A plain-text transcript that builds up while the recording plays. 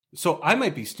So I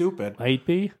might be stupid. Might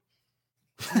be.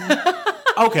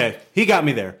 Okay, he got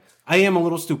me there. I am a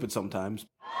little stupid sometimes.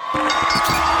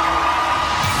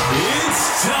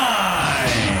 It's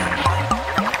time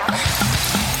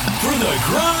for the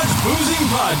Garage Boozing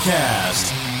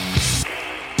Podcast.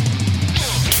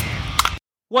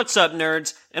 What's up,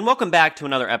 nerds, and welcome back to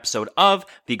another episode of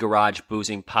the Garage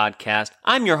Boozing Podcast.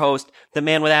 I'm your host, the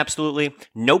man with absolutely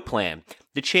no plan,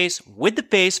 the Chase with the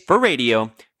face for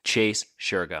radio, Chase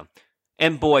Shurga.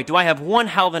 And boy, do I have one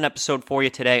hell of an episode for you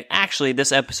today. Actually,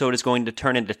 this episode is going to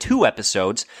turn into 2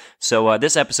 episodes, so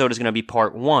this episode is going to be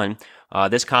part 1.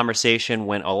 This conversation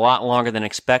went a lot longer than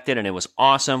expected, and it was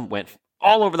awesome, went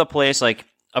all over the place,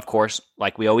 of course,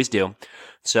 like we always do.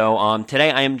 So today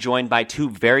I am joined by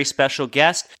 2 very special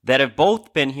guests that have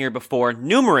both been here before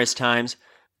numerous times,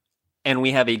 and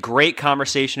we have a great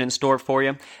conversation in store for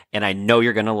you, and I know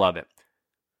you're going to love it.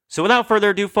 So without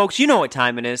further ado, folks, you know what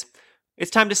time it is. It's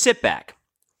time to sit back,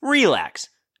 relax,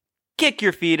 kick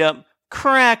your feet up,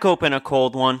 crack open a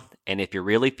cold one, and if you're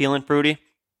really feeling fruity,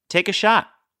 take a shot.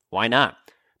 Why not?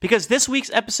 Because this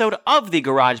week's episode of the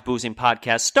Garage Boozing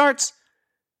Podcast starts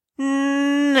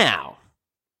now.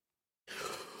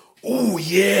 Oh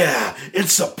yeah, in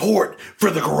support for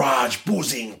the Garage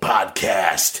Boozing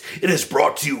Podcast, it is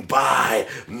brought to you by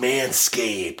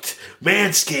Manscaped.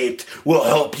 Manscaped will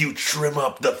help you trim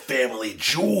up the family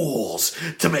jewels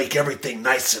to make everything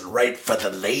nice and right for the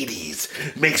ladies.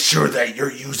 Make sure that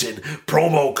you're using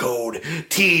promo code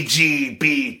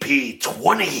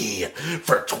TGBP20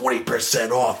 for 20%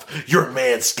 off your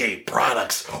Manscaped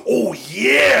products. Oh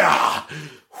yeah!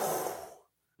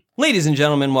 Ladies and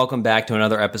gentlemen, welcome back to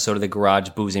another episode of the Garage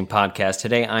Boozing Podcast.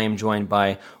 Today I am joined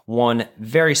by one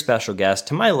very special guest.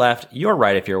 To my left, your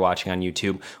right if you're watching on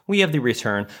YouTube, we have the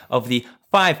return of the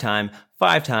five-time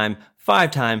Garage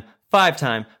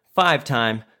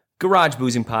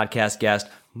Boozing Podcast guest,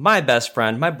 my best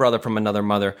friend, my brother from another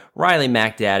mother, Riley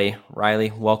McDaddy. Riley,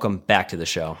 welcome back to the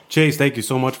show. Chase, thank you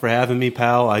so much for having me,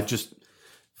 pal.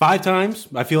 5 times?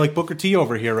 I feel like Booker T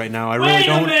over here right now. Wait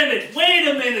a minute.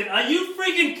 Are you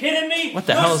freaking kidding me? What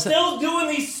the hell is that? You're still doing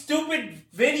these stupid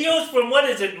videos from, what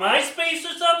is it, MySpace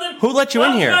or something? Who let you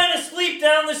in here? I'm trying to sleep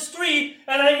down the street,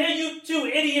 and I hear you 2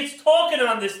 idiots talking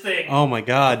on this thing. Oh my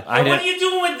God. What are you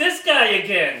doing with this guy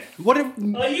again?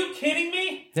 Are you kidding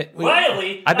me?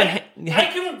 Riley, I can...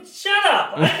 Shut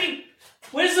up.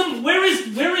 Where's the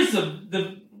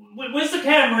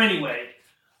camera anyway?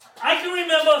 I can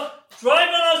remember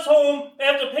driving us home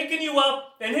after picking you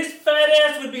up, and his fat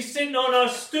ass would be sitting on our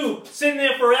stoop, sitting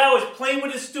there for hours, playing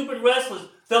with his stupid wrestlers.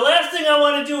 The last thing I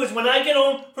want to do is when I get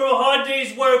home from a hard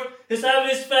day's work, is have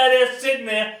his fat ass sitting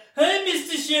there. Hey,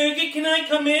 Mr. Shurga, can I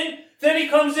come in? Then he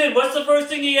comes in. What's the first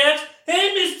thing he asks?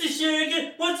 Hey, Mr.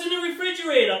 Shurga, what's in the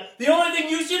refrigerator? The only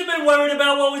thing you should have been worried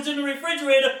about what was in the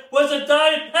refrigerator was a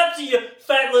Diet Pepsi, you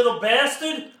fat little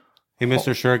bastard. Hey,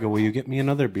 Mr. Shurga, will you get me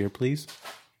another beer, please?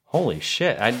 Holy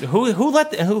shit! Who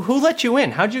let you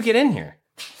in? How'd you get in here?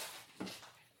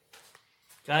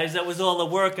 Guys, that was all the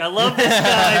work. I love this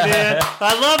guy, man.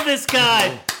 I love this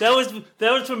guy. That was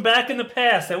from back in the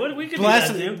past. We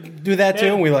could do that too,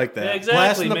 and we like that. Yeah,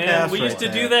 exactly, man. We used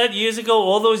to do that years ago.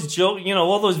 All those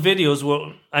all those videos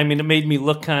were. I mean, it made me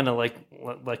look kind of like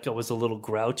I was a little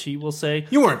grouchy. We'll say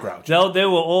you weren't grouchy. No, they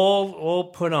were all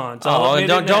put on.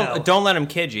 Don't let him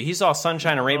kid you. He's all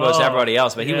sunshine and rainbows to everybody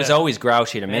else, but he was always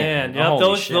grouchy to me. Man,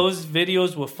 those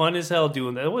videos were fun as hell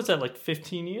doing that. What was that, like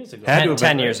 15 years ago?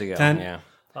 10 years ago. 10? Yeah.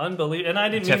 Unbelievable. And I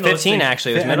didn't mean 15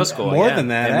 actually. It was middle school. More than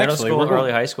that, middle school,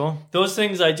 early high school. Those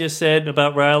things I just said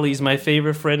about Riley, he's my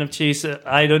favorite friend of Chase.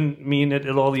 I don't mean it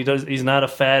at all. He's not a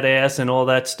fat ass and all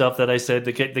that stuff that I said.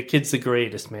 The kid's the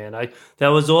greatest, man. That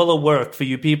was all a work. For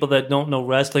you people that don't know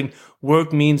wrestling,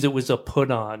 work means it was a put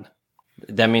on.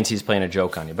 That means he's playing a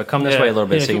joke on you. But come this way a little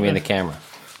bit so you can be in the camera.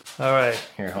 All right.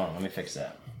 Here, hold on. Let me fix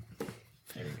that.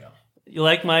 There we go. You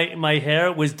like my hair?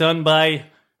 It was done by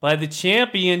the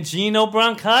champion Gino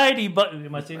Bronchitti, but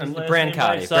am I saying his last name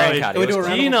right? Sorry,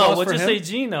 Gino. We'll just say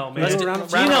Gino, man.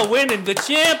 Gino winning. The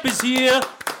champ is here.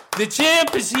 The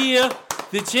champ is here.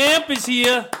 The champ is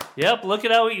here. Yep, look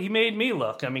at how he made me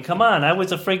look. I mean, come on. I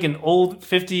was a freaking old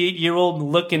 58-year-old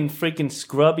looking freaking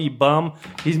scrubby bum.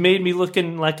 He's made me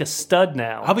looking like a stud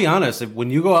now. I'll be honest.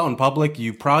 When you go out in public,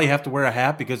 you probably have to wear a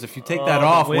hat because if you take that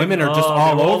off, women are just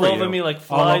all over me like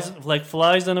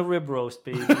flies on a rib roast,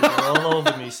 baby. They're all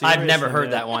over me. Seriously, I've never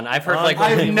heard that one. I've heard I've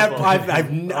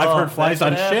heard flies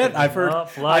on shit. I've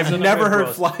never heard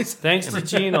flies. Thanks to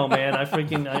Gino, man.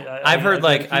 I've heard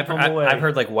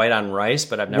like white on rice,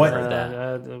 but I've never heard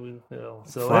that.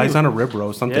 So Fries on a rib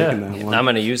roast. I'm taking that one. I'm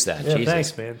going to use that. Yeah, Jesus.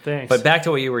 Thanks, man. Thanks. But back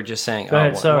to what you were just saying. Go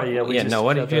ahead. Sorry.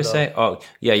 What did you just say? Oh,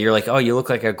 yeah, you're like, oh, you look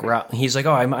like a grouch. He's like,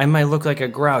 oh, I might look like a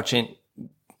grouch. And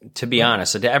to be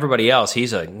honest, to everybody else,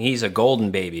 he's a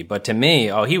golden baby. But to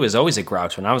me, he was always a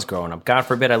grouch when I was growing up. God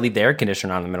forbid I leave the air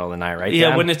conditioner on in the middle of the night, right? Yeah,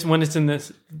 Dad? when it's in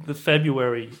the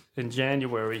February and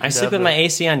January. I sleep with my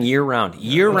AC on year round.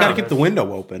 Year round. Got to keep the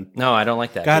window open. No, I don't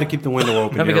like that. Got to keep the window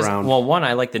open year round. Well, one,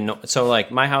 I like so like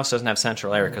my house doesn't have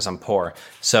central air because I'm poor.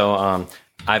 So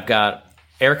I've got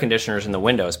air conditioners in the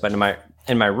windows, but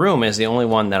in my room is the only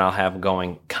one that I'll have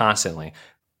going constantly.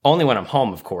 Only when I'm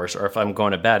home, of course, or if I'm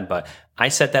going to bed. But I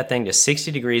set that thing to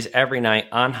 60 degrees every night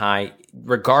on high,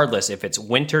 regardless if it's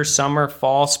winter, summer,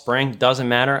 fall, spring, doesn't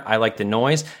matter. I like the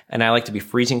noise, and I like to be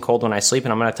freezing cold when I sleep,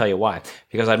 and I'm going to tell you why.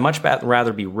 Because I'd much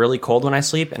rather be really cold when I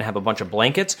sleep and have a bunch of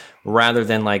blankets rather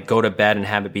than like go to bed and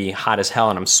have it be hot as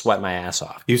hell and I'm sweating my ass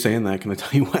off. You saying that, can I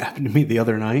tell you what happened to me the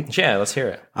other night? Yeah, let's hear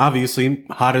it. Obviously,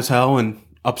 hot as hell in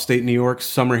upstate New York,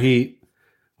 summer heat.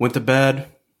 Went to bed,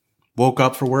 woke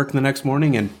up for work the next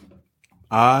morning, and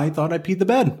I thought I peed the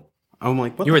bed. I'm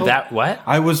like, what? You the were hell? that wet?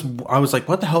 I was like,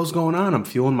 what the hell's going on? I'm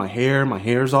feeling my hair. My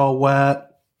hair's all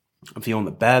wet. I'm feeling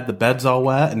the bed. The bed's all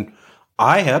wet. And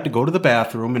I had to go to the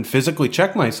bathroom and physically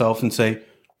check myself and say,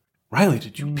 Riley,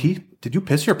 did you pee? Did you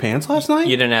piss your pants last night?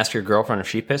 You didn't ask your girlfriend if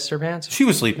she pissed her pants? She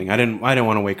was sleeping. I didn't want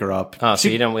to wake her up. Oh, so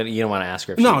you don't want to ask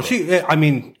her if No, she did.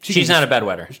 she's not a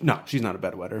bedwetter. No, she's not a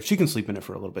bedwetter. She can sleep in it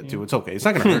for a little bit too. It's okay. It's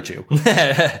not going to hurt you.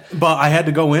 But I had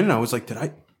to go in and I was like, did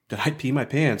I pee my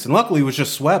pants? And luckily it was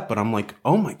just sweat, but I'm like,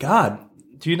 oh my God.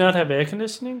 Do you not have air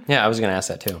conditioning? Yeah, I was going to ask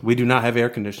that too. We do not have air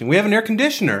conditioning. We have an air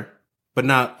conditioner, but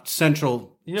not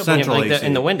central AC.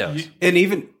 In the windows. And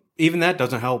even that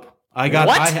doesn't help. I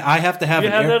have to have You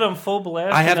have that on full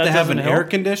blast? I have to have an help? air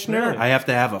conditioner. Really? I have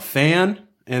to have a fan,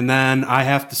 and then I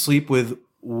have to sleep with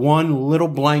one little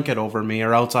blanket over me,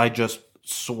 or else I just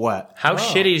sweat. How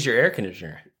shitty is your air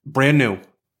conditioner? Brand new.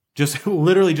 Just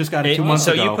literally just got it 2 months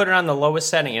ago. So you put it on the lowest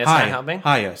setting and it's not helping?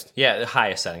 Highest. Yeah, the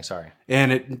highest setting, sorry.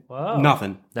 And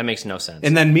nothing. That makes no sense.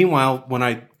 And then meanwhile,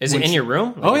 Is it in your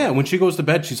room? Oh yeah, when she goes to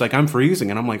bed, she's like, I'm freezing.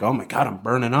 And I'm like, oh my God, I'm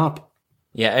burning up.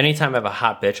 Yeah, anytime I have a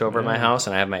hot bitch over at my house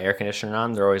and I have my air conditioner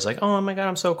on, they're always like, oh my God,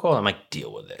 I'm so cold. I'm like,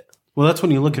 deal with it. Well, that's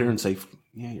when you look at her and say,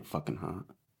 yeah, you're fucking hot.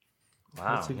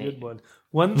 Wow. That's a good one.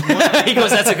 He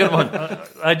goes, that's a good one.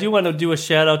 I do want to do a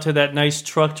shout out to that nice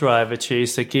truck driver,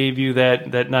 Chase, that gave you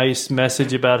that nice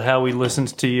message about how he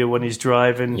listens to you when he's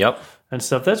driving. Yep. And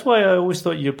stuff. That's why I always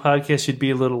thought your podcast should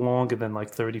be a little longer than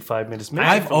like 35 minutes. Maybe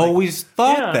I've always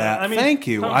thought that. Thank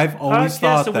you. I've always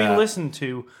thought that. Podcasts that we listen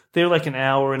to, they're like an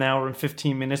hour and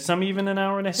 15 minutes, some even an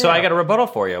hour and a half. So I got a rebuttal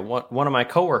for you. One of my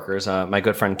coworkers, my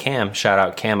good friend Cam, shout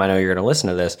out Cam, I know you're going to listen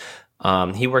to this.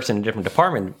 He works in a different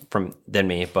department than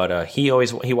me, but he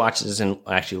watches and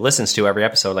actually listens to every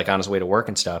episode, like on his way to work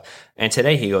and stuff. And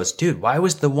today he goes, "Dude, why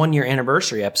was the 1 year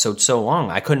anniversary episode so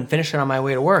long? I couldn't finish it on my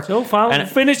way to work." So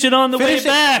finish it on the way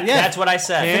back. Yeah, that's what I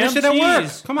said. Finish it at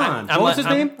work. Come on. What was his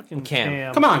name?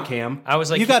 Cam. Come on, Cam. I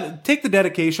was like, you got to take the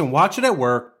dedication, watch it at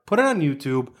work, put it on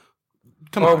YouTube.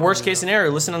 Or worst case scenario,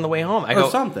 listen on the way home.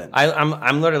 Something.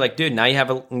 I'm literally like, dude, now you have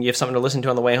something to listen to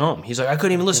on the way home. He's like, I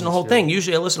couldn't even listen to the whole thing.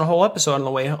 Usually I listen to a whole episode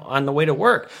on the way to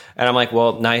work. And I'm like,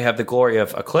 well, now you have the glory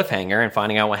of a cliffhanger and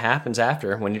finding out what happens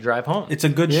after when you drive home. It's a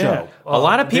good show. A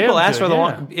lot of people ask for the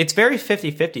long. It's very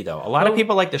 50-50 though. A lot of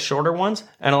people like the shorter ones,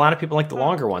 and a lot of people like the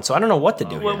longer ones. So I don't know what to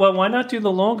do here. Well, why not do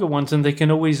the longer ones? And they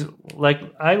can always, like,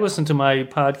 I listen to my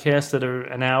podcasts that are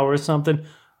an hour or something.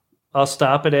 I'll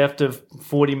stop it after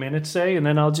 40 minutes, say, and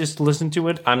then I'll just listen to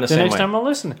it I'm the same next way. time I'll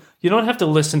listen. You don't have to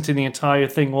listen to the entire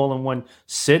thing all in one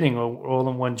sitting or all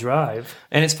in one drive.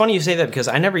 And it's funny you say that because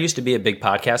I never used to be a big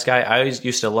podcast guy. I always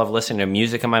used to love listening to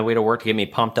music on my way to work to get me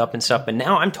pumped up and stuff. But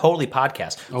now I'm totally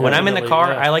podcast. When I'm in the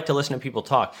car, I like to listen to people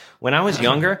talk. When I was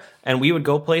younger and we would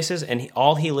go places and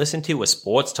all he listened to was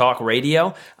sports talk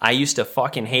radio, I used to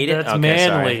fucking hate it. That's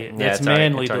manly. Sorry. That's it's already-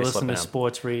 manly it's to already listen to slipping out.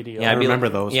 sports radio. Yeah, I remember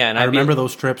those. Yeah, and I remember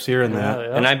those trips here and that.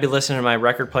 Yeah. And I'd be listening to my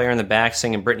record player in the back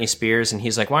singing Britney Spears, and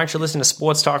he's like, "Why aren't you listening to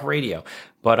sports talk radio?"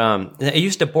 But it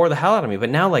used to bore the hell out of me.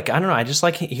 But now, like, I don't know, I just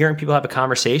like hearing people have a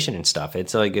conversation and stuff.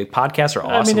 It's like podcasts are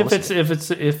awesome. I mean,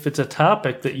 if it's a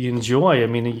topic that you enjoy, I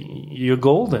mean, you're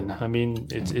golden. I mean,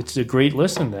 it's a great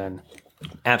listen then.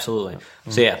 Absolutely.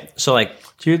 So yeah, so like,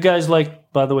 do you guys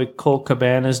like, by the way, Cole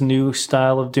Cabana's new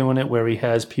style of doing it, where he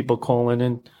has people calling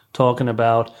in talking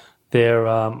about their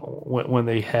when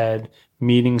they had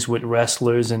meetings with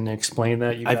wrestlers and explain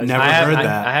that? You I've guys- never heard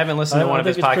that. I haven't listened to one of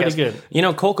his think it's podcasts. pretty good. You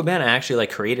know, Cole Cabana actually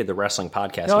created the wrestling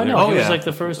podcast. No, I know. Oh, He was yeah. like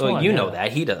the first Well, one. you yeah. know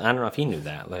that. He does. I don't know if he knew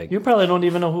that. Like, You probably don't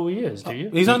even know who he is, do you?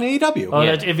 He's on AEW. Oh,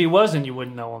 Yeah. if he wasn't, you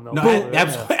wouldn't know him. No, No,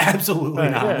 absolutely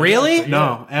Right, not. yeah. really?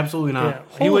 No, absolutely not.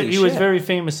 Yeah. He was shit. very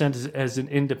famous as an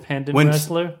independent When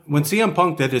wrestler. when CM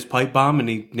Punk did his pipe bomb and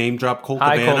he name dropped Cole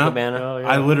Hi, Cabana, Cole Cabana. Oh, yeah.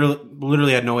 I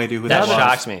literally had no idea who That that was.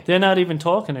 shocks me. They're not even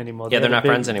talking anymore. Yeah, They they're had not a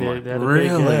friends anymore. they had a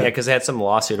Really? Yeah, because they had some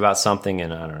lawsuit about something,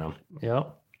 and I don't know.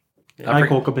 Yep. Hi,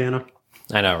 Cole Cabana.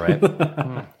 I know, right?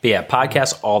 But yeah,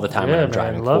 podcasts all the time when Yeah, I'm man,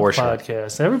 driving. love For sure.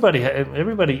 podcasts.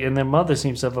 Everybody and their mother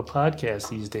seems to have a podcast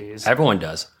these days. Everyone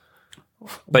does.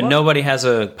 But nobody has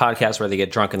a podcast where they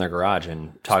get drunk in their garage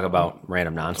and talk about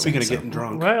random nonsense. Speaking of So- getting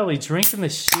drunk, Riley, drinking the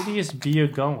shittiest beer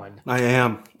going. I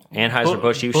am.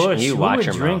 Anheuser-Busch, you watch would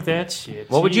your drink mouth. that shit.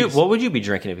 What would Jeez. you be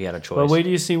drinking if you had a choice? Well, wait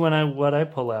till you see what I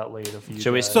pull out later for you.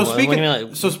 Should we- guys. So What do you speaking, mean,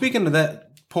 like- speaking of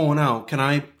that pulling out, can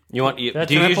I? You want? That's-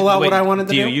 do you Can I usually- pull out what I wanted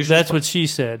to do? You do? usually, That's what she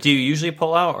said. do you usually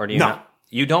pull out, or do you No. not?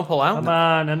 You don't pull out. Come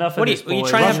on, enough What of are this. you- are you boys.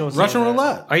 trying to- Don't say Russian that.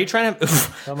 roulette. Are you trying to?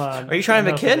 Come on. Are you trying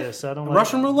to have a enough of kid? this. I don't like,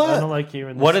 Russian roulette. I don't like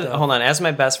hearing this What? Are, stuff. hold on. As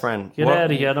my best friend, Get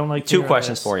out of here. I don't like Two hearing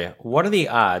questions this. for you. What are the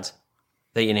odds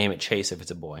that you name it Chase if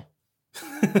it's a boy?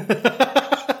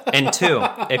 And two,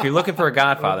 if you're looking for a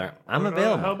Godfather, I'm How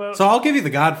available. about So I'll give you the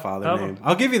Godfather Oh. name.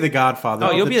 I'll give you the Godfather.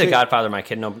 Oh, you'll be the Cha- Godfather, my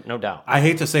kid. No doubt. I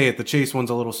hate to say it, the Chase one's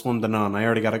a little slim to none. I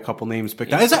already got a couple names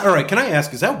picked out. Is that all right? Can I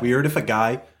ask? Is that weird if a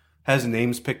guy has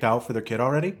names picked out for their kid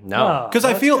already? No. Because I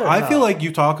That's feel good. I feel No. like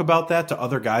you talk about that to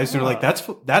other guys, and they're like,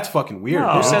 "That's fucking weird." No.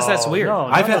 dude." Who says that's weird? No,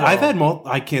 I've not had at all.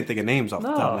 I can't think of names off the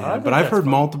No, top of my I head, think but I've that's heard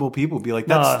fine. multiple people be like,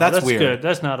 No, "That's weird." good.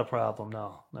 That's not a problem.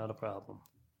 No, not a problem.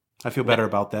 I feel better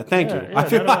about that. Thank you. Yeah, I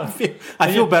feel no, no.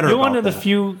 I feel better. You're about one of the that.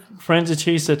 few friends of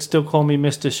Chase that still call me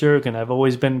Mr. Shurkin. I've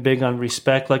always been big on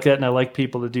respect like that, and I like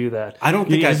people to do that. I don't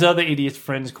think his other idiot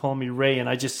friends call me Ray, and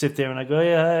I just sit there and I go,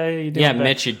 "Yeah, how you doing, Yeah, babe?"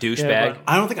 Mitch, you douchebag. Yeah,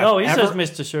 I don't think no, I've he ever, says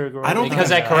Mr. Shurkin. I don't think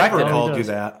Because I've I corrected ever him. called He you does.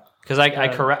 that. Because I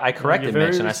corrected You're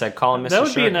Mitch very and I said, call him Mr. That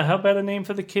would be Shurga. how about a name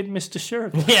for the kid, Mr.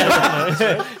 Shurkin?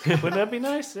 Yeah. Wouldn't that be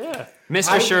nice? Yeah.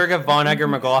 Mr. Shurga, Von Egger,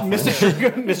 McLaughlin.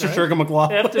 Mr. Sugar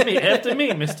McLaughlin. After me,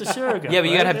 Mr. Shurkin. Yeah, but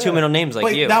you gotta have two middle names like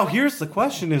Wait, you. now here's the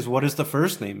question: is what is the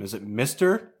first name? Is it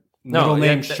Mister? No, Middle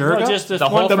name yeah, Shurga? No, just The the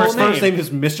whole one the full first name is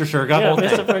Mr. Shurga. Yeah, thing.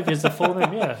 Mr. Shurkin is the full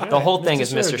name. Yeah, The whole thing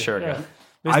is Mr. Shurga. Yeah.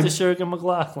 Mr. Shurkin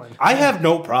McLaughlin. I have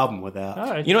no problem with that. All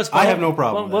right. You know what's I funny? have no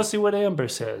problem. Well, with we'll that. see what Amber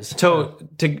says. So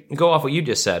to go off what you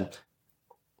just said,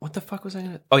 what the fuck was I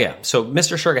gonna? Oh yeah, so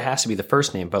Mr. Shurga has to be the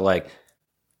first name, but like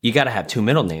you got to have two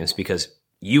middle names because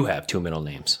you have two middle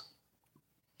names.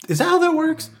 Is that how that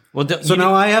works? Well, So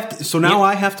now I have to. So now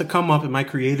I have to come up in my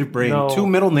creative brain No. two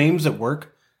middle names that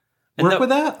work. And Work the- with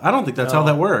that? I don't think that's how No.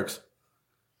 that works.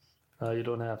 You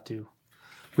don't have to.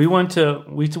 We went to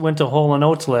Hall and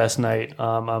Oates last night.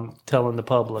 I'm telling the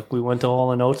public. We went to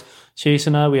Hall and Oates. Chase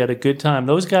and I, we had a good time.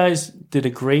 Those guys did a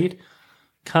great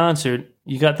concert.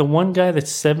 You got the one guy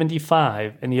that's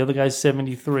 75 and the other guy's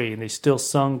 73, and they still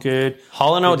sung good.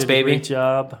 Hall and They Oates, did a baby. great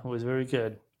job. It was very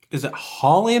good. Is it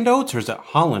Holland Oats or is it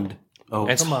Holland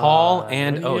Oats? It's Come Hall on.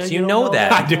 and Yeah, Oates. you You don't know know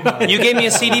that. that? You gave me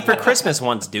a CD for Christmas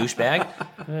once, douchebag.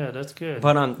 Yeah, that's good.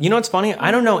 But you know what's funny?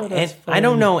 I don't know. that's I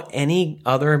don't funny. know any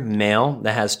other male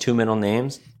that has two middle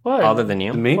names What? other than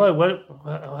you. Me? What?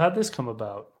 How'd this come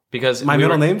about? Because My we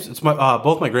middle were- names? It's my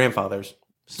both my grandfathers.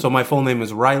 So my full name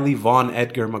is Riley Von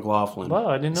Edgar McLaughlin. Wow,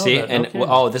 I didn't know See, that. and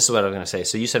Okay. this is what I was going to say.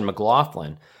 So you said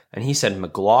McLaughlin, and he said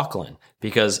McLaughlin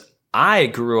because I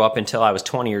grew up until I was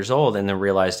 20 years old and then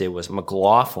realized it was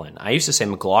McLaughlin. I used to say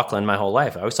McLaughlin my whole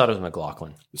life. I always thought it was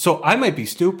McLaughlin. So I might be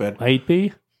stupid. Might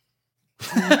be.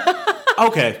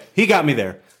 Okay, he got me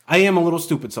there. I am a little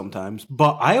stupid sometimes,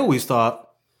 but I always thought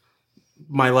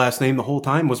my last name the whole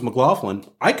time was McLaughlin.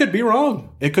 I could be wrong.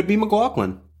 It could be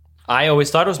McLaughlin. I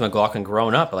always thought it was McLaughlin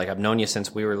growing up. Like I've known you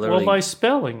since we were literally. Well, by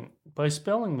spelling.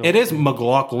 It is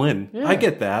McLaughlin. Yeah. I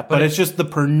get that, but it's just the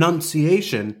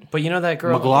pronunciation. but you know that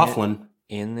girl McLaughlin.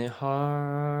 in the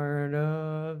heart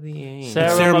of the angel. Sarah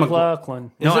Sarah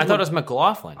McLaughlin. No, Is it I thought it was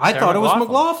McLaughlin. I Sarah thought it was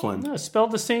McLaughlin. No,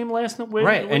 spelled the same last name.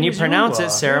 Right, and you pronounce it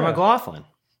Sarah McLaughlin.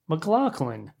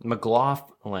 McLaughlin.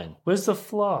 McLaughlin. Where's the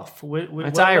fluff?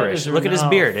 It's Irish. Look at his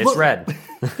beard. It's Look- red.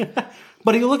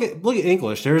 But you look at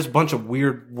English. There's a bunch of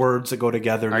weird words that go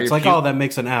together. And Are it's your like, pu- oh, that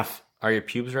makes an F. Are your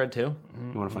pubes red too?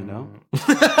 You want to find out?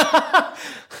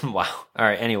 Wow. All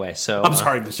right. Anyway, so I'm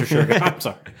sorry, Mr. Sugar. I'm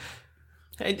sorry.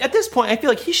 At this point, I feel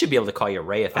like he should be able to call you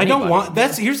Ray. If I don't want.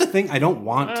 Here's the thing. I don't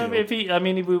want to. If he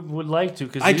would like to,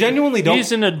 because I genuinely don't.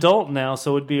 He's an adult now,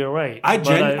 so it'd be all right.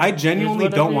 I genuinely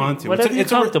don't want to.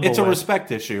 It's a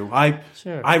respect issue.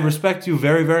 I respect you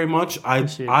very, very much.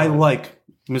 I like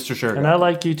Mr. Shergood. And I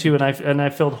like you too. And I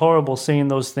felt horrible saying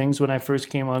those things when I first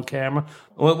came on camera.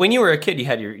 Well, when you were a kid, you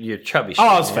had your chubby. Oh,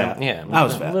 I was fat. Yeah, I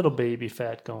was fat. A little baby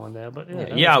fat going there, but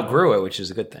yeah. You outgrew it, which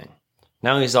is a good thing.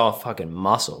 Now he's all fucking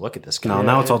muscle. Look at this guy. No,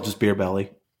 now it's all just beer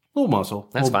belly. Little muscle.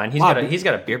 That's fine. He's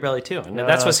got a beer belly too. And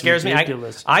that's what scares me.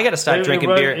 I got to start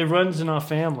drinking beer. It runs in our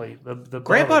family. The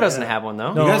Grandpa doesn't have one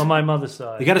though. No, on my mother's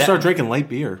side. You got to start drinking light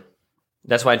beer.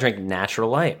 That's why I drink Natural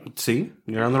Light. See,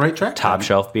 you're on the right track. Top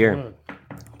shelf beer.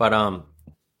 But I'm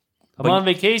on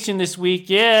vacation this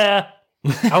week. Yeah.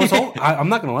 I'm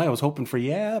not gonna lie. I was hoping for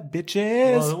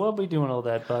bitches. Well, we'll be doing all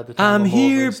that by the time I'm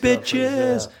here,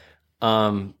 bitches.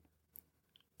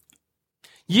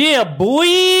 Yeah,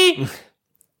 boy.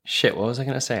 Shit, what was I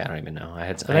going to say? I don't even know.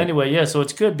 But anyway, yeah, so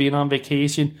it's good being on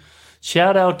vacation.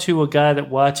 Shout out to a guy that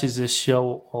watches this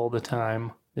show all the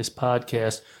time, this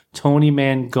podcast, Tony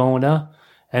Mangona,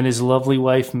 and his lovely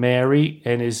wife, Mary,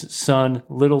 and his son,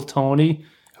 little Tony.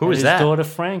 Who is that? His daughter,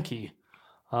 Frankie.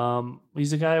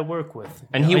 He's a guy I work with.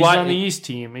 And he's on the East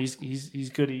team. He's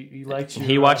good. He likes you.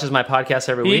 He watches my podcast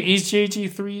every week? He's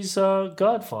JG3's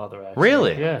godfather, actually.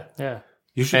 Really? Yeah.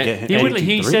 You should get him.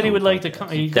 He said he would like to come.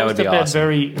 He goes to bed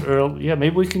very early. Yeah,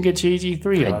 maybe we can get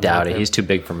JG3. I doubt it. He's too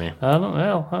big for me. I don't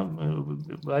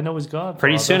know. I know his godfather.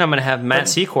 Pretty soon I'm going to have Matt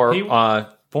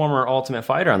Secor, former Ultimate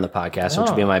Fighter, on the podcast, which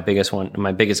will be my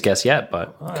biggest guest yet.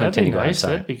 But continue going.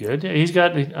 That'd be good. Yeah, he's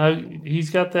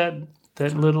got that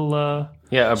little a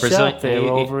Brazilian shop there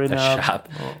over in shop.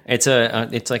 It's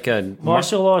like a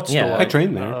martial arts store. I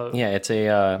trained there. It's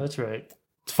a that's right.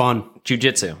 It's fun.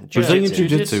 Jiu-jitsu. Brazilian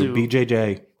Jiu-Jitsu,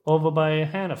 BJJ. Over by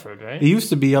Hannaford, right? It used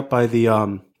to be up by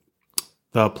the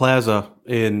plaza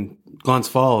in Glens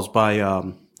Falls by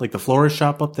like the florist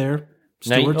shop up there.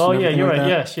 You're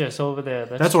right. Yes, over there.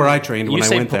 That's where I trained when I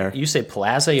went there. You say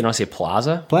plaza, you don't say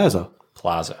plaza? Plaza.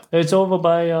 It's over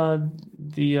by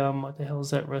the what the hell is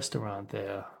that restaurant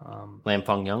there? Lam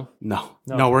Fong Young? No,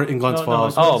 we're in Glens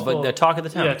Falls. But the Talk of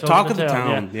the Town. Yeah, Talk of the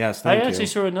Town. Yeah. Yes, thank you. I actually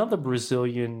saw another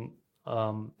Brazilian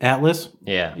Atlas.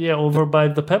 Yeah, over by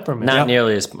the Peppermint. Not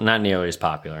nearly as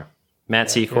popular. Matt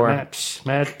Secor.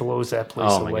 Matt blows that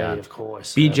place away. God. Of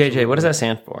course. BJJ. Absolutely. What does that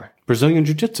stand for? Brazilian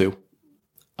Jiu-Jitsu.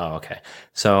 Oh, okay.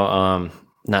 So,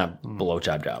 not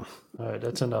blowjob job. All right,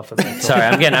 that's enough of that. Sorry,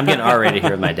 I'm getting R-rated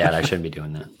here with my dad. I shouldn't be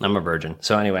doing that. I'm a virgin.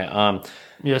 So anyway,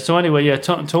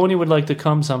 Tony would like to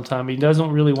come sometime. He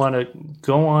doesn't really want to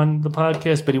go on the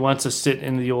podcast, but he wants to sit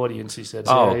in the audience. He said,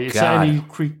 God. He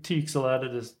critiques a lot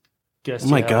of this guests.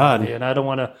 Oh my God! And I don't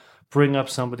want to bring up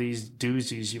some of these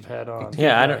doozies you've had on.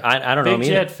 Yeah, I don't know. Big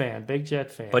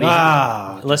Jet fan.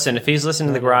 But listen, if he's listening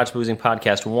to the Garage Boozing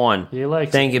Podcast, one,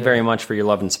 thank you very much for your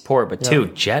love and support. But two,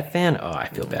 Jet fan. Oh, I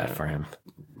feel bad for him.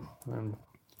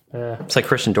 It's like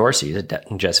Christian Dorsey. He's a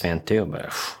Jets fan too,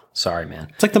 but sorry, man.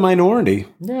 It's like the minority.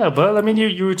 Yeah, but I mean,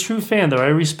 you're a true fan, though. I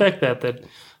respect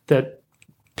that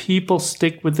people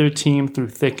stick with their team through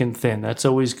thick and thin. That's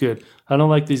always good. I don't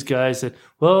like these guys that,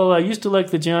 I used to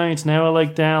like the Giants, now I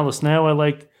like Dallas, now I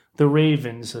like the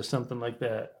Ravens, or something like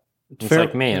that. It's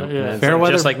like me. Yeah. Fair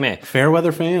weather, just like me. Fair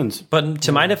weather fans. But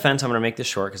to my defense, I'm going to make this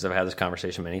short because I've had this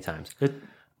conversation many times.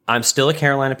 I'm still a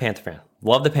Carolina Panther fan.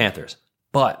 Love the Panthers.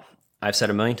 But I've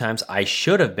said a million times, I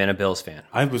should have been a Bills fan.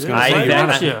 I was going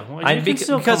to say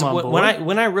because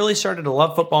when I really started to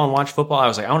love football and watch football, I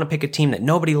was like, I want to pick a team that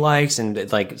nobody likes and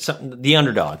the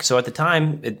underdog. So at the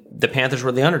time, the Panthers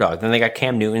were the underdog. Then they got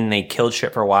Cam Newton and they killed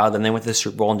shit for a while. Then they went to the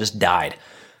Super Bowl and just died.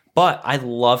 But I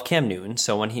love Cam Newton.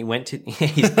 So when he went to,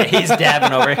 he's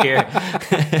dabbing over here.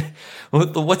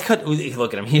 Look at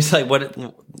him. He's like, what?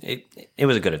 It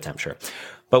was a good attempt, sure.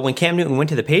 But when Cam Newton went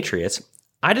to the Patriots,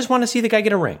 I just want to see the guy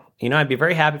get a ring. I'd be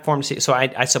very happy for him to see. So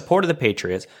I supported the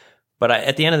Patriots, but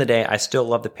at the end of the day, I still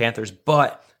love the Panthers.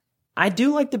 But I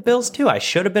do like the Bills too. I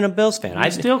should have been a Bills fan. I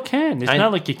still can. It's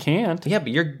not like you can't. Yeah,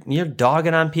 but you're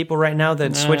dogging on people right now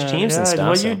that switch teams and stuff.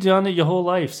 Well, you've done it your whole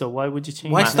life, so why would you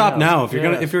change? Why stop now? If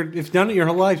you've done it your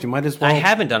whole life, you might as well. I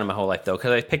haven't done it my whole life though,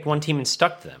 because I picked one team and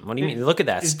stuck to them. What do you mean? Look at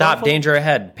that. Stop. Danger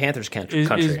ahead. Panthers country.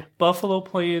 Is Buffalo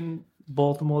playing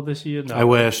Baltimore this year? No. I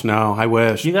wish.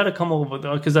 You got to come over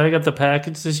because I got the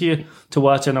package this year to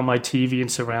watch it on my TV and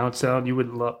surround sound. You would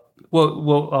love.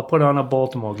 Well, I'll put on a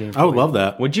Baltimore game. I would love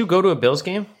that. Would you go to a Bills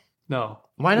game? No.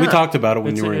 Why not? We talked about it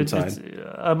when you were inside.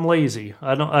 I'm lazy.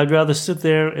 I'd rather sit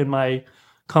there in my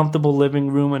comfortable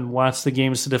living room and watch the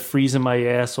game instead of freezing my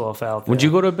ass off out there. Would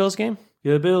you go to a Bills game?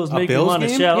 Yeah, the Bills make you Bills want to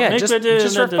game? shout. Yeah, Make just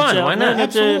the- for fun. Why not?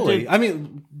 Absolutely. I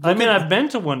mean, I've been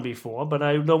to one before, but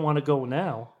I don't want to go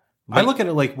now. I look at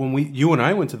it like when you and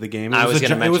I went to the game. I was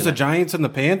gonna it mention was the that. Giants and the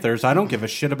Panthers. I don't give a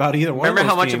shit about either one. Remember of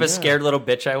how those much of a teams. scared little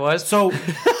bitch I was? So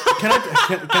can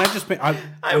I just?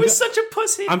 I was such a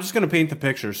pussy. I'm just going to paint the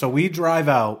picture. So we drive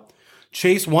out.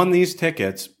 Chase won these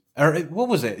tickets. Or what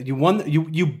was it? You won.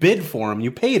 You bid for them.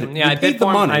 You paid it. Yeah, you I paid bid the for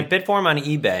him. money. I bid for him on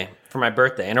eBay for my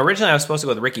birthday, and originally I was supposed to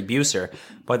go with Ricky Buser,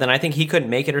 but then I think he couldn't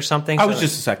make it or something. I so was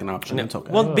just a second option. It's okay.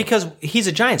 Well, because he's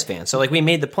a Giants fan, so like we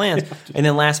made the plans, and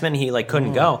then last minute he like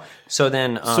couldn't go. So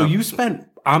then, so you spent.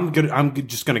 I'm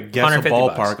just gonna guess a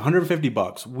ballpark.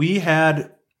 $150. We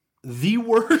had the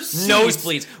worst seats,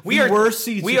 nosebleeds. We are worst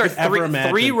seats. We you are could ever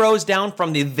imagine. 3 rows down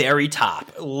from the very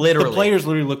top. Literally, The players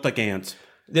literally looked like ants.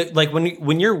 Like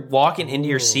when you're walking into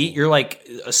your seat, you're like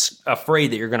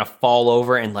afraid that you're gonna fall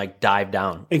over and like dive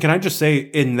down. And can I just say,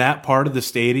 in that part of the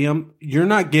stadium, you're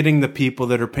not getting the people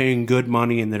that are paying good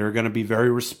money and that are going to be very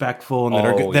respectful and that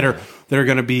are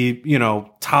going to be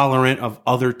tolerant of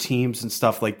other teams and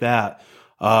stuff like that.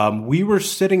 We were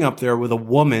sitting up there with a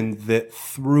woman that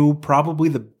threw probably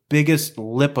the biggest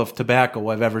lip of tobacco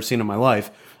I've ever seen in my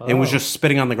life and was just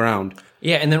spitting on the ground.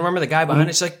 Yeah, and then remember the guy behind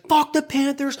us like, "Fuck the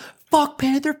Panthers, fuck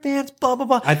Panther fans," blah blah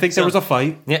blah. I think there was a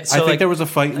fight. Yeah, so I think like- there was a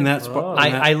fight in that spot.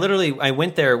 I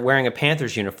went there wearing a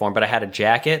Panthers uniform, but I had a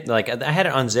jacket. Like I had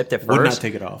it unzipped at first. Would not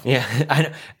take it off. Yeah, I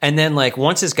know. And then like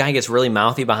once this guy gets really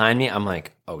mouthy behind me, I'm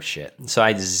like, oh shit. So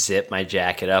I zip my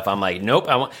jacket up. I'm like, nope.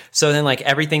 So then like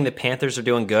everything the Panthers are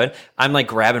doing good, I'm like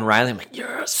grabbing Riley. I'm like,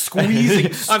 yes,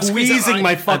 squeezing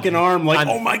my fucking arm. Like,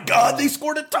 oh my god, they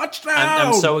scored a touchdown!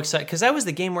 I'm so excited because that was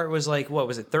the game where it was like, what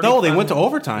was it? 30. No, they went to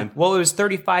overtime. Well, it was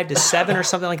 35-7 or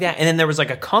something like that. And then there was like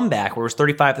a comeback where it was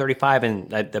 35-35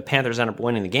 and the Panthers ended up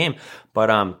winning the game. But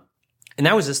and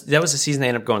that was the season they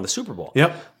ended up going to the Super Bowl.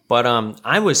 Yep. But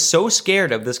I was so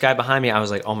scared of this guy behind me. I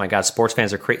was like, oh my God, sports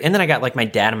fans are crazy. And then I got like my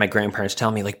dad and my grandparents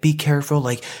telling me like, be careful.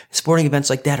 Like sporting events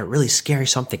like that are really scary.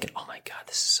 So I'm thinking, oh my God,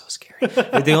 this is so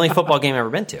scary. The only football game I've ever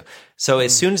been to. So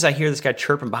as soon as I hear this guy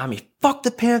chirping behind me, fuck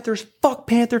the Panthers, fuck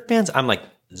Panther fans, I'm like,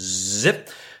 zip.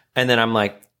 And then I'm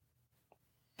like,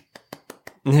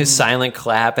 silent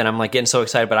clap, and I'm like getting so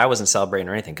excited, but I wasn't celebrating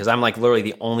or anything because I'm like literally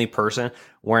the only person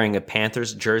wearing a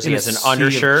Panthers jersey as an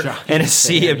undershirt and a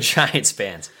sea of Giants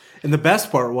fans. And the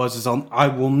best part was I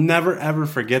will never ever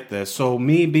forget this. So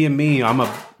me being me, I'm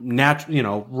a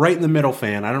natural, right in the middle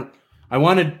fan. I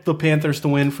wanted the Panthers to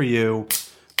win for you,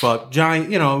 but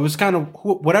Giant, it was kind of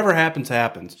whatever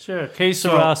happens. Sure, que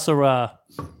sera, sera.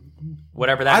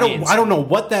 Whatever that means. I don't know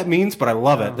what that means, but I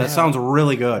love it. That sounds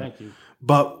really good. Thank you.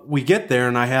 But we get there,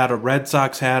 and I had a Red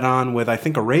Sox hat on with, I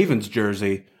think, a Ravens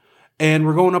jersey. And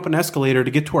we're going up an escalator to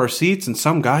get to our seats, and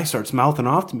some guy starts mouthing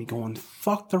off to me going,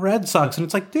 fuck the Red Sox. And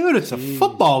it's like, dude, it's a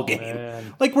football game.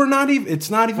 Man. Like,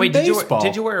 it's not even baseball.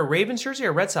 Did you wear a Ravens jersey or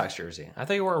a Red Sox jersey? I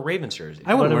thought you wore a Ravens jersey.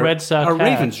 I would wear a Red Sox hat.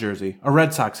 Ravens jersey, a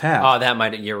Red Sox hat. Oh,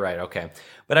 you're right, okay.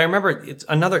 But I remember it's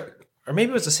another... Or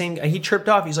maybe it was the same guy. He tripped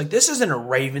off. He's like, this isn't a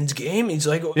Ravens game. He's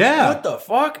like, yeah. What the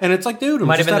fuck? And it's like, dude,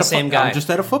 Might have been the same guy. I'm just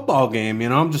at a football game.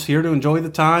 I'm just here to enjoy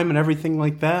the time and everything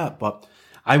like that. But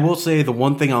I will say the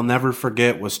one thing I'll never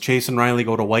forget was Chase and Riley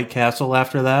go to White Castle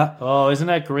after that. Oh, isn't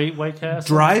that great, White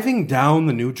Castle? Driving down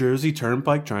the New Jersey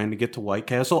Turnpike trying to get to White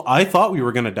Castle, I thought we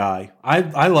were going to die.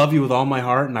 I love you with all my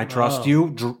heart, and I trust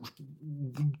you.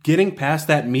 Getting past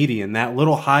that median, that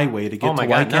little highway to get to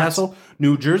White Castle,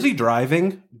 New Jersey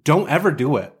driving, don't ever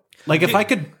do it. Like, if I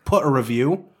could put a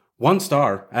review, 1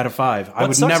 star out of 5, I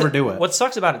would never do it. What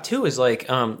sucks about it, too, is like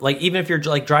even if you're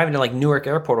like driving to like Newark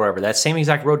Airport or whatever, that same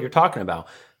exact road you're talking about,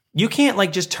 you can't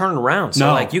like just turn around.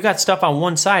 So like you got stuff on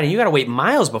one side and you got to wait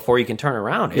miles before you can turn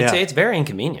around. It's very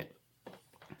inconvenient.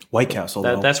 White Castle,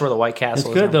 though. That's where the White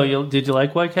Castle is. It's good, though. Did you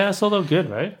like White Castle, though? Good,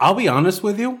 right? I'll be honest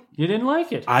with you. You didn't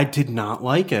like it. I did not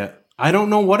like it. I don't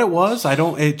know what it was.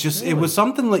 It was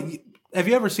something like, have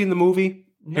you ever seen the movie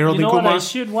Harold and Kumar? What? I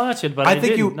should watch it, but I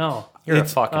didn't. No. You're a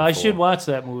fucking fool. I should watch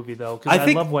that movie, though, because I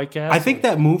love White Castle. I think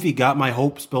that movie got my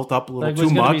hopes built up a little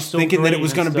too much, thinking that it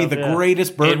was going to be the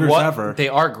greatest burgers ever. They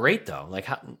are great, though. Like,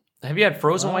 have you had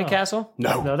frozen White Castle?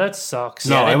 No. No, that sucks.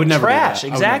 No, I would never trash. do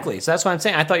that. Exactly. So that's what I'm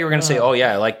saying. I thought you were going to say, oh,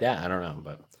 yeah, I like that. I don't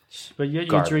know. But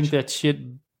yet you drink that shit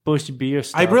Bush beer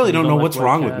stuff. I really don't know like what's White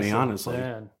wront Castle. with me, honestly.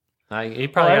 Man. I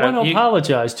want to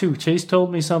apologize too. Chase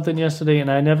told me something yesterday, and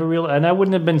I never realized. And I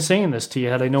wouldn't have been saying this to you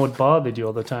had I known it bothered you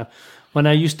all the time. When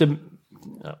I used to,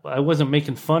 I wasn't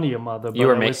making fun of your mother, but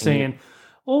I was saying,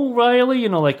 oh, Riley,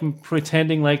 like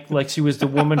pretending like she was the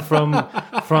woman from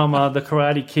the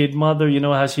Karate Kid mother,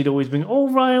 how she'd always been, oh,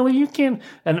 Riley, you can't.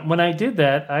 And when I did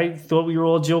that, I thought we were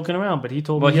all joking around, but he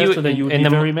told me yesterday you would be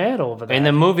very mad over that. In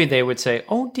the movie, they would say,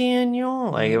 oh,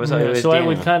 Daniel. Like, it was so Daniel. I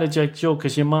would kind of joke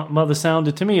because your mother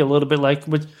sounded to me a little bit like,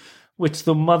 which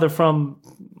the mother from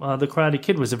the Karate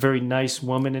Kid was a very nice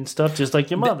woman and stuff, just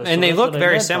like your mother. And they look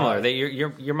very similar.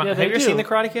 Your mom, have you ever seen the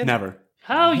Karate Kid? Never.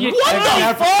 How you? What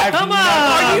the fuck? Come on!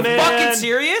 Are you man. fucking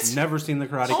serious? Never seen the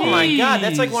Karate Kid. Oh my god,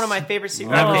 that's like one of my favorite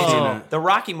series. Never seen it. The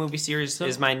Rocky movie series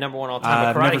is my number one all-time.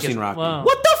 I've never seen Rocky. Wow.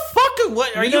 What the fuck?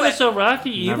 What are you? Never saw Rocky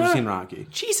either? Never seen Rocky.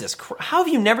 Jesus Christ! How have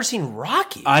you never seen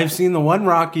Rocky? I've seen the one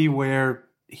Rocky where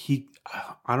he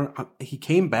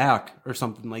came back or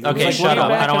something like. Okay, like, shut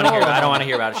up. I don't want to hear. about it. I don't want to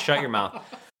hear about it. Shut your mouth.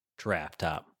 Draft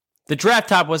Top. The Draft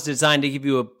Top was designed to give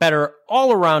you a better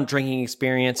all-around drinking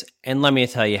experience, and let me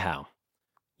tell you how.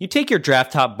 You take your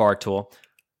Draft Top bar tool,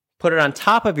 put it on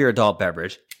top of your adult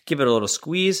beverage, give it a little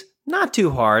squeeze, not too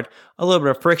hard, a little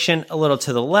bit of friction, a little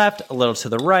to the left, a little to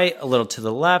the right, a little to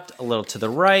the left, a little to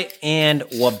the right, and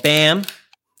wha-bam.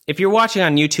 If you're watching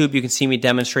on YouTube, you can see me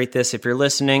demonstrate this. If you're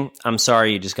listening, I'm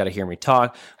sorry, you just got to hear me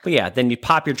talk. But yeah, then you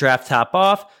pop your Draft Top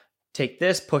off, take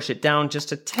this, push it down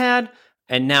just a tad,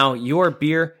 and now your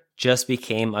beer just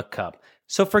became a cup.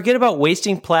 So forget about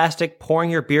wasting plastic,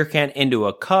 pouring your beer can into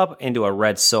a cup, into a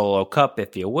red Solo cup,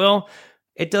 if you will.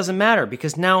 It doesn't matter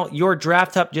because now your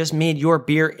Draft Top just made your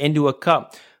beer into a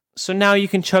cup. So now you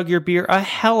can chug your beer a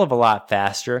hell of a lot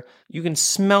faster. You can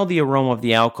smell the aroma of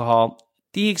the alcohol.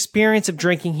 The experience of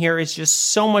drinking here is just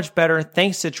so much better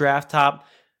thanks to Draft Top.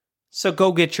 So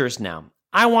go get yours now.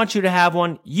 I want you to have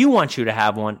one. You want you to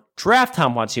have one. Draft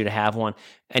Top wants you to have one.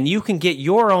 And you can get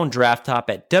your own Draft Top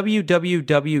at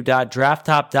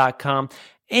www.drafttop.com.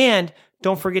 And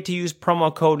don't forget to use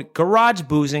promo code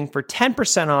GarageBoozing for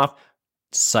 10% off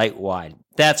site-wide.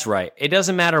 That's right. It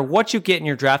doesn't matter what you get in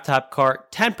your Draft Top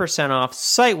cart, 10% off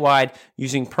site-wide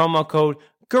using promo code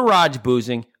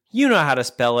GarageBoozing. You know how to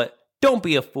spell it. Don't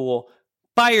be a fool.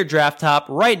 Buy your Draft Top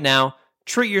right now.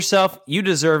 Treat yourself. You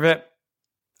deserve it.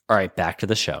 All right, back to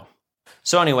the show.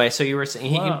 So anyway, so you were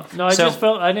saying... Wow. No,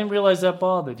 I didn't realize that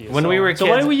bothered you. When we were kids... So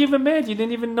why were you even mad? You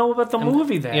didn't even know about the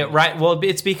movie then. Yeah, right. Well,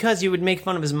 it's because you would make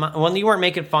fun of his mom. Well, you weren't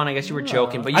making fun. I guess you were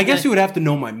joking. But I guess you would have to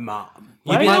know my mom.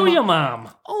 I know your mom.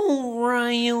 Oh,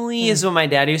 Riley is what my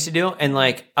dad used to do. And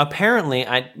like, apparently,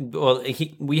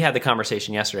 we had the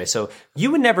conversation yesterday. So you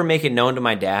would never make it known to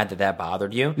my dad that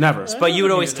bothered you. Never. But you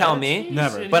would always tell me. Jeez,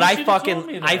 Never. But I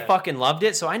fucking loved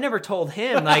it. So I never told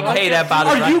him, like, hey, that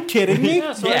bothered me. Are you kidding me?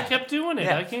 Yeah, so Yeah. I kept doing it.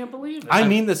 Yeah. I can't believe it. I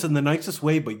mean this in the nicest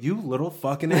way, but you little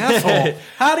fucking asshole.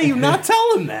 How do you not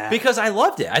tell him that? Because I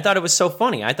loved it. I thought it was so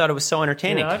funny. I thought it was so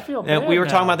entertaining. Yeah, I feel bad We were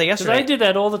now. talking about that 'Cause yesterday. I did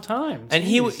that all the time. And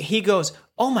Jeez. he goes,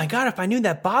 oh my God, if I knew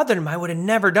that bothered him, I would have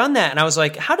never done that. And I was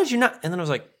like, how did you not? And then I was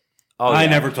like, oh, I yeah.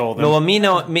 never told him. No, well, me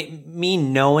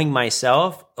knowing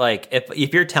myself, like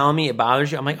if you're telling me it bothers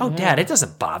you, I'm like, oh, Dad, it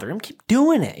doesn't bother him. Keep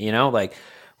doing it, like.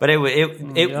 But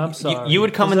I'm sorry. you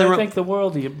would come in the room. I think the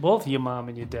world of you, both your mom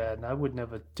and your dad, and I would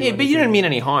never do Yeah, but you didn't mean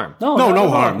any harm. No harm.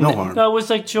 No harm. No, it was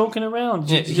like joking around.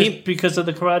 Just because of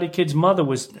the Karate Kid's mother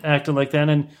was acting like that,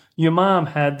 and your mom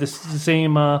had the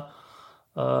same.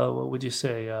 What would you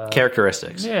say?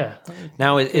 Characteristics. Yeah.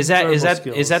 Now is Verbal that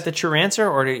skills. the true answer,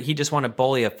 or did he just want to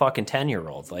bully a fucking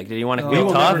 10-year-old? Like, did he want to we feel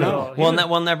will tough? never know.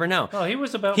 We'll never know. Oh, he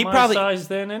was about He my probably- size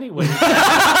then anyway.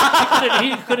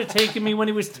 He could have taken me when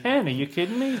he was 10. Are you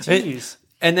kidding me? Jeez.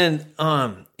 And then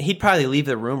he'd probably leave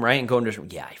the room, right, and go into his room.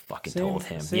 Yeah, I fucking told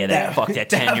him. Yeah, that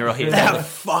 10-year-old. That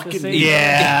fucking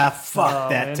Same-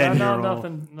 fuck that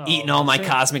 10-year-old. Eating all my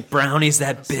cosmic brownies,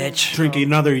 that bitch. Drinking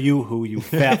another Yoo-hoo, you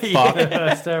fat fuck.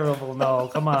 That's terrible. No,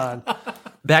 come on.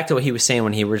 Back to what he was saying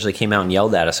when he originally came out and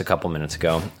yelled at us a couple minutes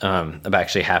ago, about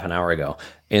actually half an hour ago,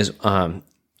 is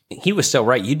he was so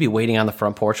right. You'd be waiting on the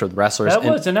front porch with wrestlers. That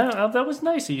was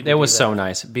nice of you. It was so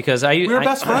nice because We were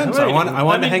best friends. Right. I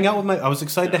wanted to hang out with I was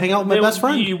excited to hang out with my best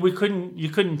friend. You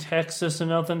couldn't text us or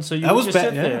nothing, so you That would was just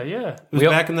sit there. Yeah. It was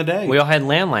back in the day. We all had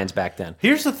landlines back then.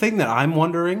 Here's the thing that I'm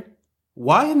wondering.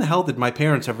 Why in the hell did my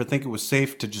parents ever think it was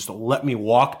safe to just let me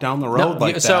walk down the road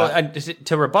like that? So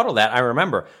to rebuttal that, I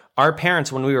remember our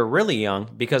parents when we were really young,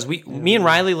 because me and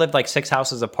Riley lived like 6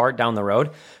 houses apart down the road.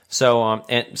 So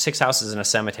and 6 houses in a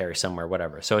cemetery somewhere,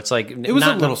 whatever. So it's like It was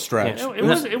a little stretch. Yeah. It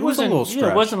wasn't a little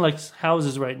stretch. it wasn't like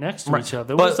houses right next to each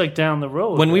other. It But was like down the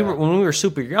road. When we were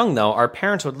super young, though, our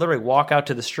parents would literally walk out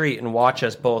to the street and watch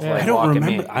us both. Yeah. Like, I don't walk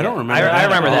remember- At me. I don't remember I that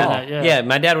remember at that. all. Yeah,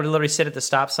 my dad would literally sit at the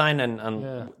stop sign and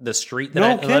on the street that No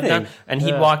I lived kidding. on, and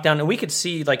he'd walk down, and we could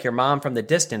see like your mom from the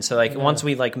distance. So like once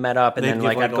we like met up, and They'd then give,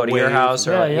 like like, I'd go a to your wave. house,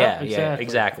 or Yeah,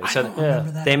 exactly. So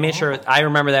they made sure. I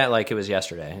remember that like it was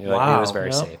yesterday. Wow. It was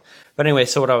very safe. But anyway,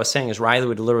 so what I was saying is Riley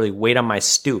would literally wait on my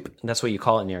stoop. That's what you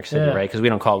call it in New York City, right? Because we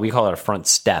call it a front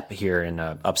step here in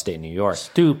upstate New York.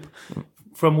 Stoop.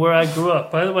 From where I grew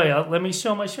up. By the way, let me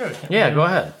show my shirt. Yeah, go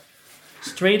ahead.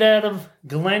 Straight out of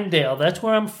Glendale. That's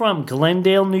where I'm from.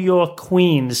 Glendale, New York,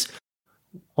 Queens.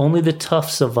 Only the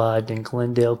tough survived in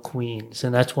Glendale, Queens.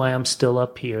 And that's why I'm still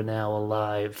up here now,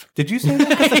 alive. Did you say that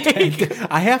because of Taz?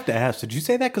 I have to ask. Did you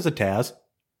say that because of Taz?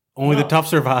 Only the tough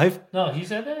survive? No, he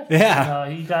said that? Yeah.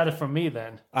 He got it from me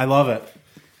then. I love it.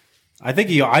 I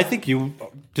think you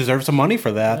deserve some money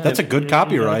for that. That's a good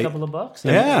copyright. A couple of bucks?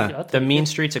 Yeah. The mean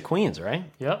streets of Queens, right?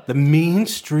 Yep. The mean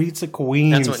streets of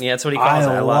Queens. That's what he calls it.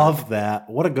 I love that.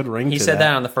 What a good ring He to said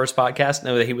that on the first podcast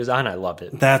that he was on. I loved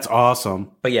it. That's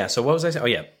awesome. But yeah, so what was I saying? Oh,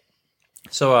 yeah.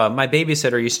 So my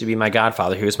babysitter used to be my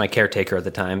godfather. He was my caretaker at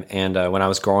the time. And when I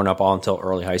was growing up all until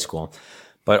early high school.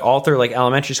 But all through like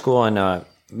elementary school and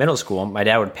middle school, my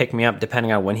dad would pick me up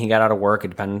depending on when he got out of work,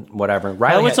 depending whatever.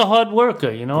 Riley was a hard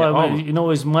worker, you know. It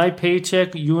was my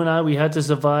paycheck. You and I, we had to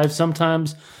survive.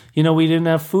 Sometimes, you know, we didn't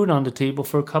have food on the table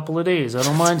for a couple of days. I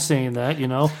don't mind saying that, you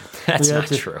know. That's not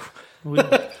true.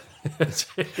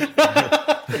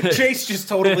 Chase just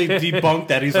totally debunked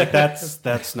that. He's like,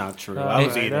 that's not true. I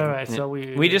was eating. All right, so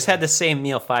we just had the same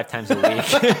meal 5 times a week.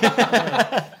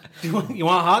 You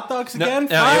want hot dogs again?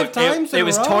 No, 5 times? It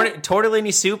was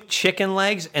tortellini soup, chicken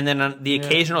legs, and then the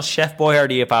occasional Chef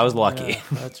Boyardee if I was lucky. Yeah,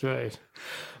 that's right.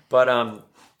 But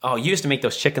you used to make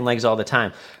those chicken legs all the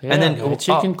time. Yeah, and then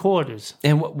chicken quarters.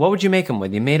 And what would you make them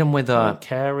with? You made them with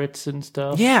carrots and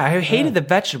stuff. Yeah, I hated the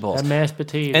vegetables. And mashed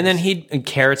potatoes. And then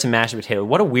carrots and mashed potatoes.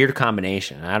 What a weird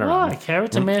combination. I don't know.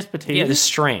 Carrots and mashed potatoes. Yeah, it's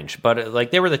strange, but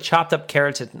like they were the chopped up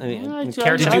carrots.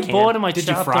 Carrots I bought them. Did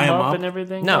you fry them up and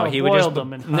everything. No, he would just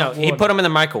them in he put them in the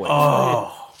microwave.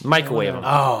 Microwave them.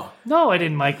 Oh. No, I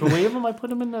didn't microwave them. I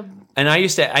put them in the... And I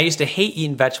used to hate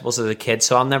eating vegetables as a kid,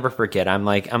 so I'll never forget. I'm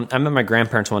at my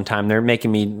grandparents one time. They're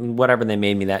making me whatever they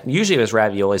made me that. Usually it was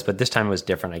raviolis, but this time it was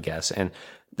different, I guess. And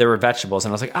there were vegetables,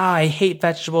 and I was like, I hate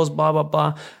vegetables, blah, blah,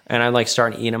 blah. And I like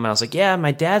started eating them, and I was like, yeah,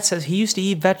 my dad says he used to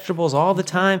eat vegetables all the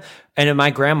time. And then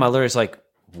my grandmother is like,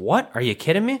 what? Are you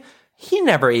kidding me? He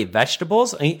never ate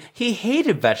vegetables. He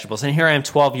hated vegetables. And here I am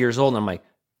 12 years old, and I'm like,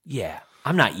 yeah.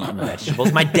 I'm not eating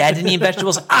vegetables. My dad didn't eat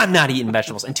vegetables. I'm not eating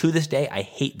vegetables. And to this day, I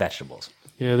hate vegetables.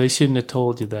 Yeah, they shouldn't have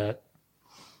told you that.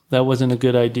 That wasn't a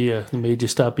good idea. They made you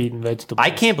stop eating vegetables. I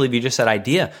can't believe you just said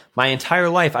idea. My entire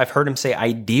life, I've heard him say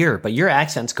idea, but your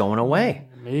accent's going away.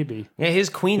 Maybe. Yeah, his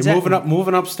Queen's You're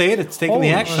moving upstate. It's taking the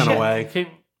accent away.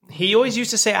 He always used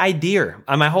to say idea.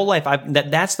 My whole life,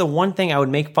 that's the one thing I would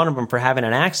make fun of him for having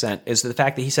an accent is the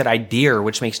fact that he said idea,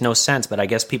 which makes no sense, but I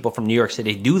guess people from New York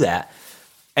City do that.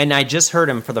 And I just heard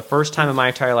him for the first time in my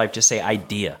entire life just say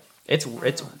idea. It's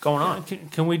going on.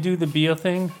 Can we do the beer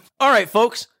thing? All right,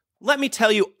 folks. Let me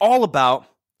tell you all about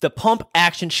the pump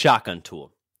action shotgun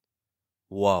tool.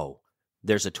 Whoa.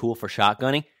 There's a tool for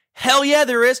shotgunning? Hell yeah,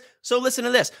 there is. So listen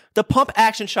to this. The pump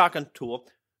action shotgun tool,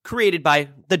 created by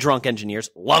the Drunk Engineers.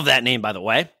 Love that name, by the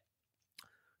way.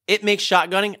 It makes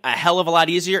shotgunning a hell of a lot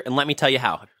easier, and let me tell you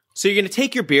how. So you're going to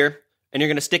take your beer, and you're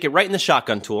going to stick it right in the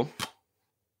shotgun tool.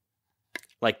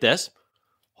 Like this.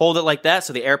 Hold it like that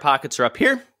so the air pockets are up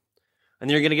here. And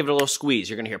then you're going to give it a little squeeze.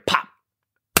 You're going to hear pop.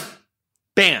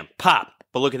 Bam. Pop.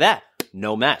 But look at that.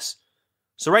 No mess.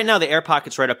 So right now the air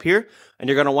pocket's right up here. And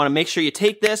you're going to want to make sure you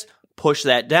take this, push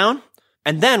that down.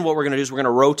 And then what we're going to do is we're going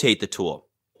to rotate the tool.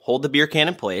 Hold the beer can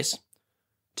in place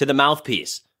to the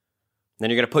mouthpiece. Then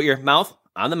you're going to put your mouth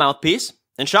on the mouthpiece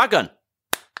and shotgun.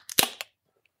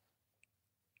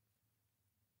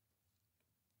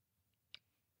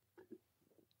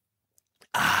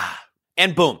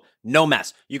 And boom, no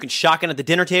mess. You can shotgun at the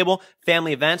dinner table,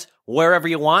 family events, wherever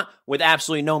you want with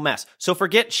absolutely no mess. So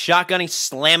forget shotgunning,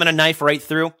 slamming a knife right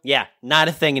through. Yeah, not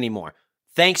a thing anymore.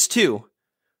 Thanks to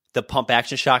the pump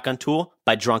action shotgun tool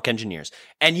by Drunk Engineers.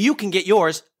 And you can get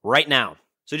yours right now.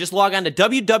 So just log on to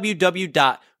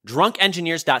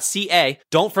www.drunkengineers.ca.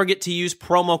 Don't forget to use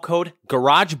promo code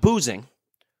GarageBoozing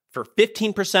for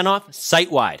 15% off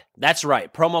site-wide. That's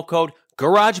right, promo code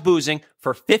Garage Boozing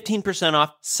for 15%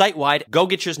 off site-wide. Go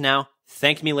get yours now.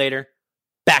 Thank me later.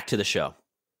 Back to the show.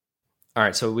 All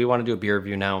right, so we want to do a beer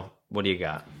review now. What do you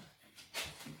got?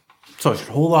 So I should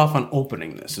hold off on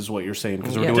opening this, is what you're saying,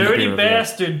 because we're doing Dirty the beer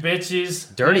bastard,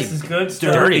 bitches. Dirty, this is good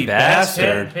stuff. Dirty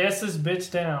bastard. Pass this bitch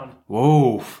down.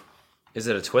 Whoa. Is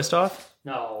it a twist off?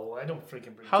 No, I don't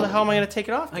freaking bring How the hell am I going to take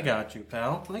it off? I got you,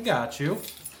 pal. I got you.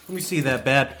 Let me see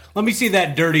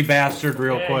that dirty bastard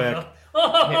real quick. Oh,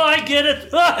 I get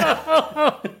it.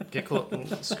 Get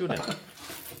close. Scoot in.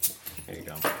 Here you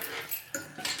go.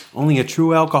 Only a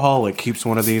true alcoholic keeps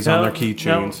one of these on their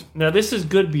keychains. Now, this is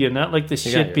good beer, not like the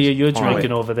shit yours. beer you're Oh,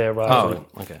 drinking wait. over there, Riley.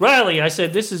 Oh, okay. Riley, I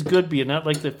said this is good beer, not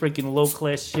like the freaking low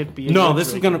class shit beer. No, you're this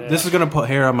is drinking gonna this is gonna put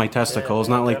hair on my testicles,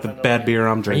 not like the bad beer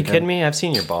I'm Are you drinking. kidding me? I've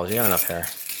seen your balls. You got enough hair.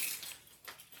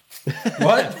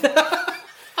 What?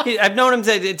 I've known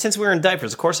him since we were in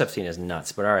diapers. Of course I've seen his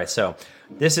nuts. But all right, so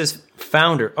this is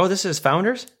Founder. Oh, this is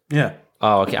Founders? Yeah.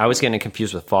 Oh, okay. I was getting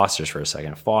confused with Foster's for a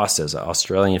second. Foster's,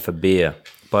 Australian for beer.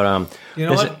 But You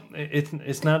know what?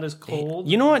 It's not as cold.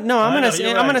 You know what? No, I'm gonna say.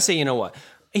 you're I'm right. gonna say. You know what?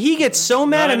 He gets so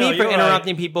mad No, at I me know, for you're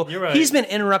interrupting right. people. You're right. He's been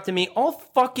interrupting me all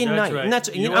fucking That's night, right.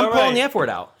 and You I'm are pulling right. the F word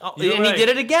out. Oh, You're and he right. did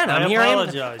it again. I Here I am.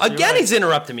 apologize. You're Again, right. he's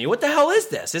interrupting me. What the hell is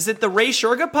this? Is it the Ray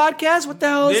Shurga podcast? What the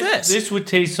hell is this? This would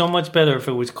taste so much better if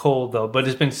it was cold, though. But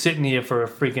it's been sitting here for a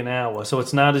freaking hour, so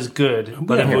it's not as good.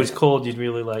 But if it was cold, you'd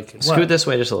really like it. Scoot this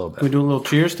way just a little We bit. do a little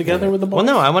cheers together with the Well, boys?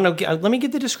 no, I want to. Let me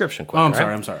get the description quick. Oh, I'm all sorry.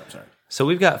 right? I'm sorry. So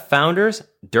we've got Founders,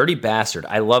 Dirty Bastard.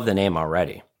 I love the name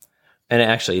already. And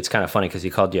actually, it's kind of funny because he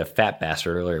called you a fat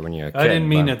bastard earlier when you were a kid. I didn't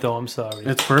mean but- it, though. I'm sorry.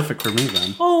 It's perfect for me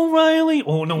then. Oh, Riley.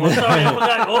 Oh, no, I'm sorry. I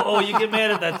forgot. Oh, you get mad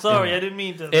at that. Sorry, I didn't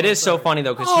mean to. It is so funny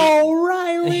though because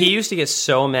Riley. he used to get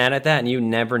so mad at that, and you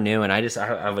never knew. And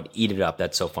I would eat it up.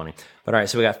 That's so funny. But all right,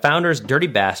 so we got Founders Dirty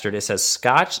Bastard. It says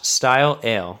Scotch style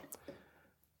ale.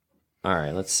 All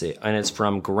right, let's see, and it's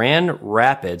from Grand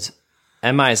Rapids.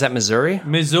 Is that Missouri?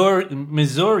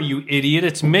 Missouri, you idiot.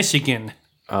 It's Michigan.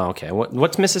 Oh, okay.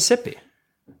 What's Mississippi?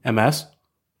 MS?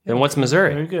 Then what's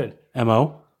Missouri? Very good.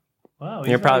 MO? Wow.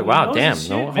 You're probably knows damn. his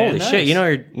No, shit, man. holy Nice. shit!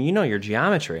 You know your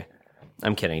geometry.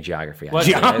 I'm kidding. Geography. What?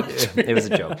 It was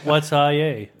a joke. What's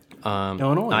IA?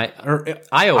 Illinois.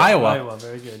 Iowa. Iowa.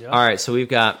 Very good. Yeah. All right, so we've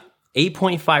got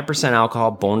 8.5%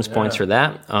 alcohol, bonus points for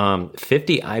that.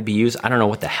 50 IBUs. I don't know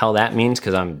what the hell that means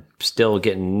because I'm still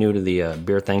getting new to the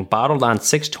beer thing. Bottled on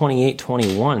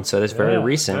 6/28/21, so that's very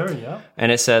recent. very, yeah.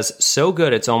 And it says, so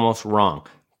good it's almost wrong.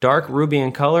 Dark ruby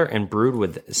in color and brewed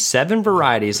with 7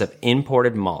 varieties of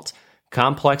imported malt.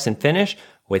 Complex in finish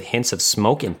with hints of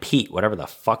smoke and peat, whatever the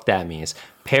fuck that means.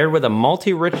 Paired with a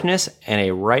malty richness and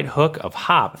a right hook of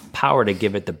hop power to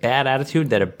give it the bad attitude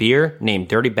that a beer named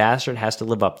Dirty Bastard has to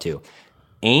live up to.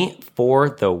 Ain't for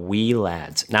the wee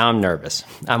lads. Now I'm nervous.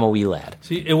 I'm a wee lad.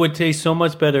 See, it would taste so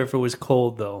much better if it was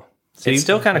cold, though. See, It's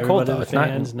still kinda cold, everybody though. It's not-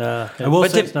 fans, Nah. I will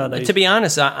But say, it's not ice. to be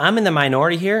honest, I'm in the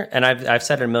minority here, and I've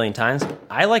said it a million times.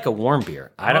 I like a warm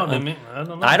beer. I don't I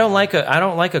don't know. I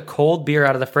don't like a cold beer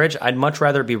out of the fridge. I'd much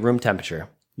rather it be room temperature.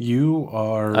 you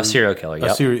are A serial killer.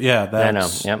 Yep. yeah, that's I know.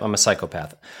 Yep, I'm a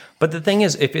psychopath. But the thing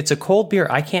is, if it's a cold beer,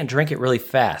 I can't drink it really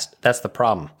fast. That's the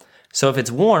problem. So if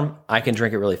it's warm, I can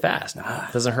drink it really fast. It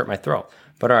doesn't hurt my throat.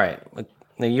 But all right,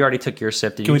 you already took your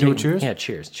sip. Did Can you we do take- a cheers? Yeah,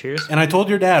 cheers. Cheers. And I told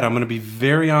your dad I'm going to be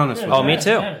very honest with Oh, you. me too.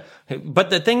 yeah. But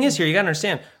the thing is here, you got to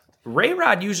understand,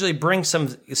 RayRod usually brings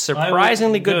some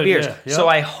surprisingly good good, beers. yeah, yep. So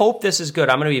I hope this is good.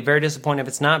 I'm going to be very disappointed if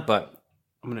it's not, but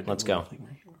let's go.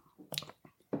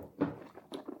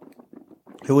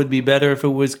 It would be better if it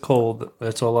was cold.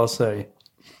 That's all I'll say.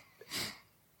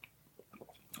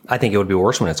 I think it would be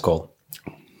worse when it's cold.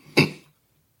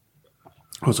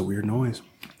 That was a weird noise.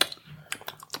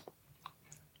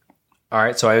 All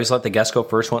right, so I always let the guests go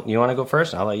first. You want to go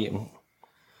first? I'll let you.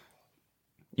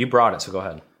 You brought it, so go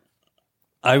ahead.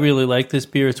 I really like this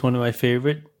beer. It's one of my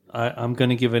favorite. I'm going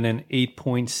to give it an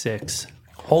 8.6.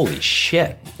 Holy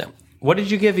shit! What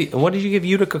did you give? What did you give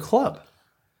Utica Club?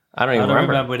 I don't I even don't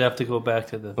remember. remember. We'd have to go back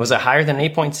to the. Was it higher than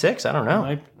 8.6? I don't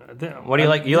know. What do you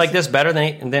like? You like this better than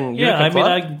Utica Yeah, I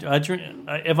Club? mean, I drink.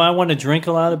 If I want to drink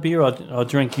a lot of beer, I'll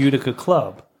drink Utica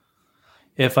Club.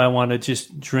 If I want to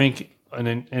just drink and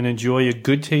enjoy a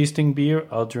good tasting beer,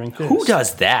 I'll drink this. Who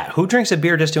does that? Who drinks a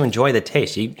beer just to enjoy the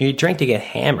taste? You drink to get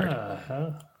hammered.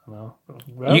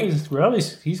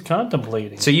 Rowley's he's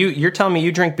contemplating. So you're telling me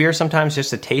you drink beer sometimes just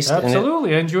to taste it?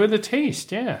 Absolutely, I enjoy the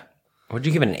taste. Yeah. What'd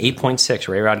you give it an 8.6?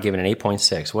 RayRod gave it an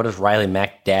 8.6. What is Riley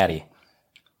Mac Daddy?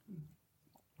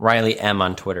 Riley M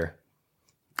on Twitter.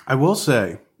 I will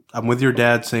say, I'm with your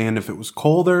dad saying if it was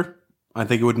colder, I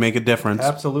think it would make a difference.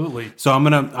 Absolutely. So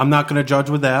I'm not gonna judge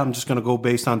with that. I'm just gonna go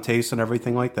based on taste and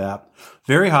everything like that.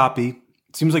 Very hoppy.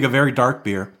 It seems like a very dark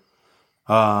beer.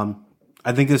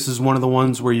 I think this is one of the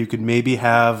ones where you could maybe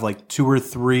have like 2 or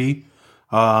 3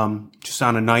 just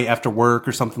on a night after work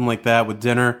or something like that with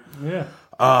dinner. Yeah.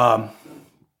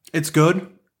 It's good.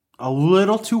 A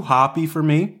little too hoppy for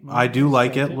me. I do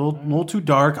like it. A little too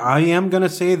dark. I am going to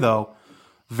say, though,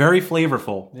 very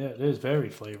flavorful. Yeah, it is very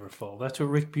flavorful. That's what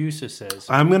Rick Busa says.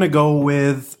 I'm going to go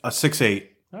with a 6.8.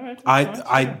 All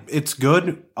right. It's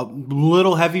good. A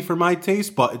little heavy for my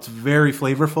taste, but it's very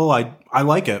flavorful. I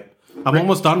like it. I'm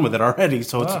almost done with it already.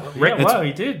 So it's wow,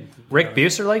 he did. Rick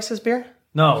Buser likes his beer?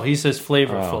 No, he says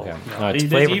flavorful. Oh, okay. No, No, it's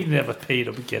he never paid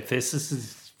him to get this. This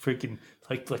is freaking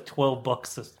like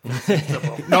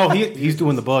 $12. no, he's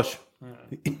doing the Bush.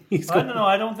 I don't know.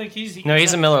 I don't think he's. No,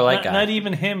 he's a Miller Lite guy. Not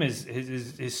even him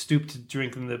is stooped to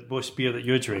drinking the Bush beer that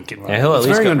you're drinking. Right? Yeah, he'll at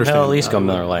least go understandable.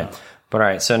 Miller Lite. But all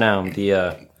right, so now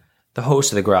the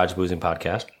host of the Garage Boozing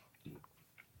Podcast.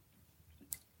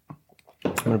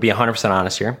 I'm going to be 100%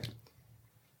 honest here.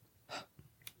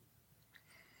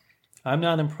 I'm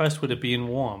not impressed with it being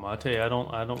warm. I'll tell you, I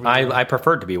don't. Really I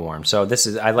prefer it to be warm, so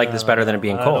I like this better than it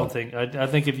being cold. I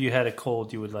think if you had it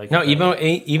cold, you would like. No, it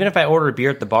even if I order a beer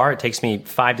at the bar, it takes me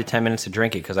 5 to 10 minutes to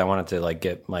drink it because I want it to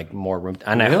get more room,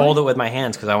 and I hold it with my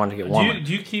hands because I want it to get warmer.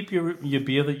 Do you keep your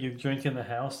beer that you drink in the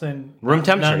house then Room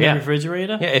temperature? Not in Yeah, the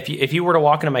refrigerator. Yeah, if you were to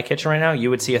walk into my kitchen right now, you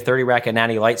would see a 30 rack of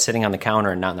Natty Light sitting on the counter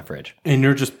and not in the fridge. And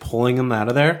you're just pulling them out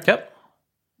of there? Yep.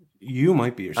 You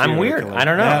might be. I'm weird. I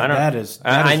don't know. That is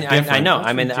different. I know.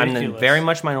 That's I'm ridiculous. very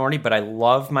much minority, but I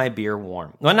love my beer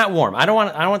warm. Well, not warm. I don't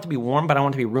want it to be warm, but I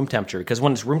want it to be room temperature because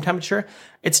when it's room temperature,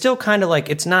 it's still kind of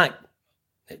it's not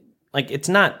like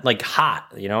hot.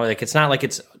 It's not like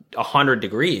it's 100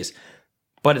 degrees,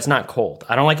 but it's not cold.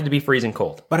 I don't like it to be freezing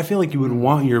cold. But I feel like you would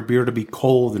want your beer to be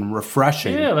cold and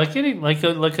refreshing. Yeah, like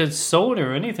a soda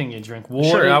or anything you drink. Water,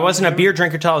 Sure, I wasn't a beer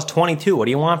drinker till I was 22. What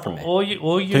do you want from me? For you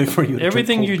to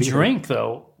everything drink you cold beer. drink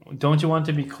though, don't you want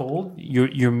it to be cold?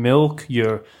 Your milk,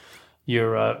 your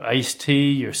iced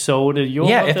tea, your soda.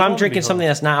 Yeah, if I'm drinking something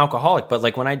that's not alcoholic, but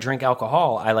like when I drink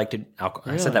alcohol, I like to.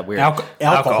 I said that weird.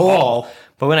 Alcohol.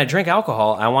 But when I drink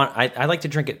alcohol, I like to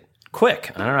drink it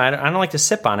quick. I don't like to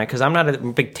sip on it because I'm not a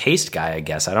big taste guy. I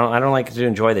guess I don't like to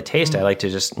enjoy the taste. I like to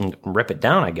just rip it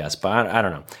down. I guess, but I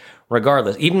don't know.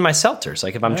 Regardless, even my seltzers.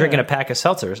 Like if I'm drinking a pack of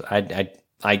seltzers,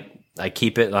 I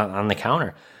keep it on the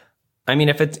counter. I mean,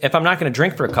 if I'm not going to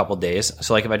drink for a couple days,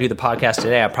 so like if I do the podcast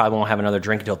today, I probably won't have another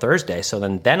drink until Thursday. So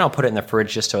then I'll put it in the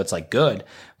fridge just so it's good.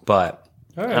 But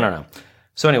I don't know.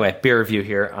 So anyway, beer review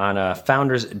here on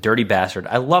Founder's Dirty Bastard.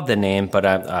 I love the name,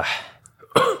 but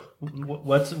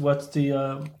What's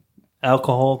the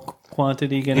alcohol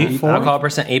quantity going to be? Alcohol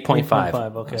percent 8.5.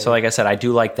 8.5, okay. So like I said, I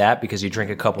do like that because you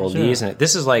drink a couple of these, and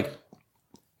this is like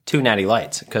 2 Natty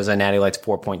Lights because a Natty Light's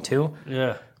 4.2.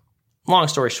 Yeah. Long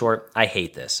story short, I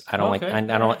hate this. I don't like. I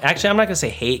don't. Actually, I'm not gonna say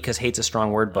hate because hate's a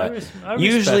strong word, but I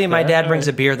usually my that. dad brings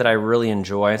a beer that I really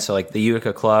enjoy. So like the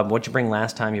Utica Club. What'd you bring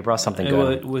last time? You brought something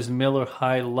good. It was Miller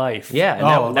High Life. Yeah.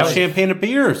 And that was champagne of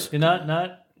beers. You're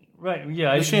not. Right,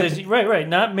 yeah, right.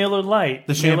 Not Miller Light.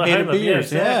 The champagne of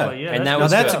beers, exactly. yeah. And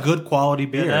that's a good quality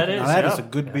beer. Yeah, that is. That is a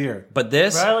good beer. But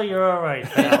this, Riley, you're all right,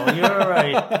 pal. You're all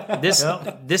right.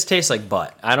 this tastes like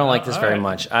butt. I don't like this very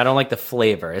much. I don't like the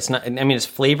flavor. It's not. I mean, it's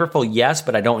flavorful, yes,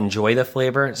 but I don't enjoy the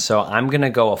flavor. So I'm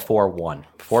gonna go a 4.1.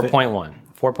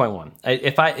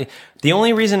 4.1. The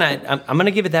only reason I'm going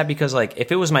to give it that because like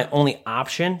if it was my only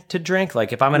option to drink,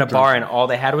 like if I'm at a bar and all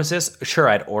they had was this, sure,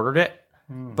 I'd ordered it.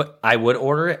 But I would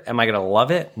order it. Am I going to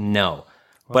love it? No.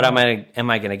 But am I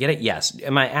going to get it? Yes.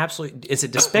 Is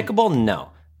it despicable?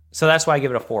 No. So that's why I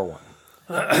give it a 4.1.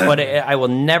 But I will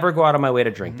never go out of my way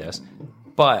to drink this.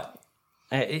 But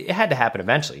it had to happen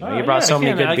eventually. You brought so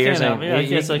many good beers. I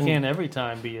guess I can't every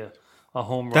time be a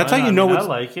home run. That's how you know I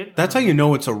like it. That's how you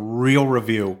know it's a real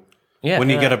review. Yeah. When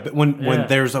you get when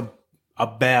there's a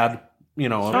bad I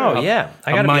got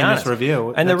to be honest.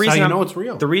 review. And that's the reason how you know it's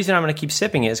real. The reason I'm going to keep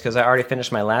sipping it is because I already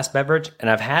finished my last beverage and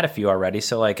I've had a few already.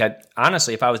 So like,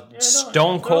 honestly, if I was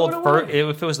stone cold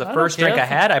if it was the first drink I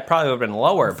had, I probably would have been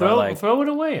lower. Throw it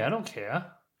away. I don't care.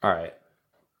 All right.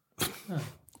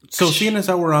 So seeing as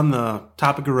how we're on the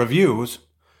topic of reviews,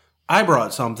 I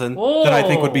brought something that I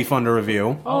think would be fun to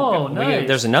review. Oh, nice.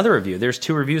 There's another review. There's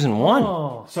 2 reviews in one.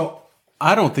 Oh. So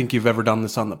I don't think you've ever done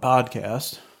this on the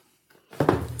podcast.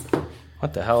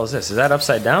 What the hell is this? Is that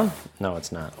upside down? No,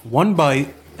 it's not. One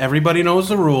bite. Everybody knows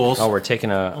the rules. Oh, we're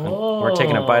taking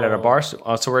a bite at a bar. So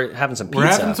we're having some pizza. We're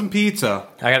having some pizza.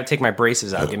 I got to take my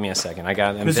braces out. Give me a second. I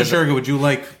got Mr. Sherga, would you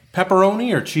like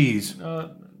pepperoni or cheese?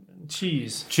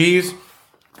 Cheese. Cheese.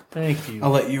 Thank you.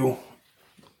 I'll let you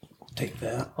take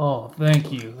that. Oh,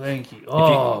 thank you.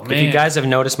 Oh, man. If you guys have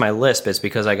noticed my lisp, it's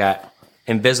because I got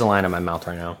Invisalign in my mouth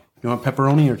right now. You want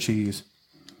pepperoni or cheese?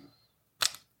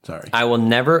 Sorry. I will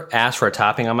never ask for a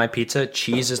topping on my pizza.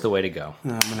 Cheese is the way to go.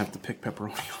 No, I'm gonna have to pick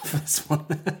pepperoni off this one.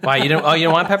 Why you don't? Oh, you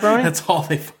don't want pepperoni? That's all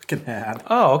they fucking had.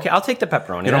 Oh, okay. I'll take the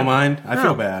pepperoni. You don't mind? I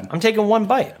feel bad. I'm taking one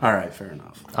bite. All right, fair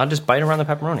enough. I'll just bite around the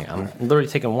pepperoni. I'm literally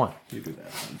taking one. You do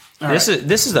that.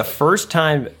 This is the first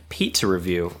time pizza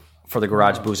review for the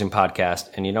Garage Boozing Podcast.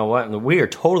 And you know what? We are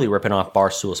totally ripping off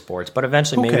Barstool Sports, but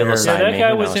eventually maybe they'll cares? sign that me.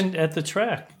 guy Who was knows? at the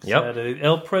track. Yep. Saturday.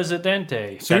 El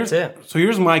Presidente. That's it. So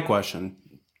here's my question.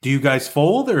 Do you guys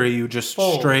fold, or are you just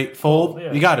straight fold?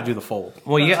 Yeah. You got to do the fold.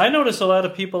 Well, I notice a lot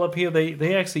of people up here,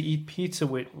 they actually eat pizza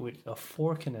with a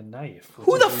fork and a knife.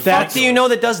 who the fuck do you know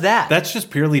that does that? That's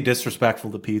just purely disrespectful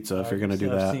to pizza if you're going to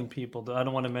do I've that. seen people do. I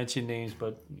don't want to mention names,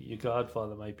 but your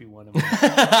godfather might be one of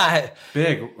them.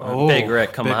 Big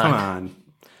Rick, come on.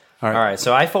 All All right,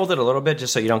 so I folded a little bit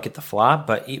just so you don't get the flop,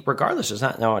 but regardless, there's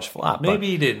not that much flop. but Maybe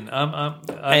he didn't.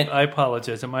 I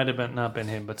apologize. It might have not been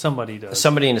him, but somebody does.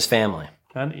 somebody in his family.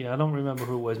 I don't remember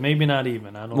who it was. Maybe not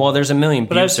even. I don't. Well, know. there's a million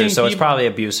But I've abusers, seen so it's people- probably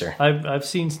abuser. I've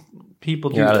seen people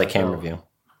do You're out of the that, camera though. view.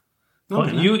 Oh,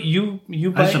 you I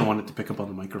bite. just didn't want it to pick up on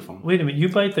the microphone. Wait a minute. You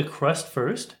bite the crust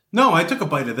first. No, I took a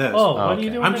bite of this. Oh, what are okay. you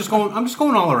doing? I'm just going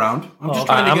all around. I'm just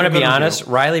trying to I'm get going a to be good honest.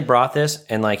 review. Riley brought this,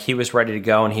 and like he was ready to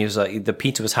go, and he was like, the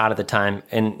pizza was hot at the time,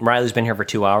 and Riley's been here for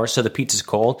 2 hours, so the pizza's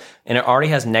cold, and it already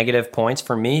has negative points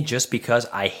for me just because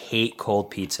I hate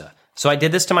cold pizza. So I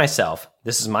did this to myself.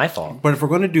 This is my fault. But if we're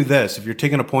going to do this, if you're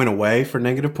taking a point away for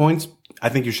negative points, I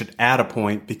think you should add a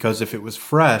point because if it was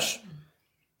fresh,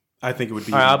 I think it would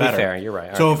be. All right, even I'll be better. fair. You're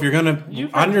right. All So right. if you're gonna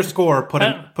on your score, put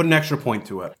an extra point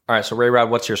to it. All right, so RayRod,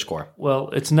 what's your score? Well,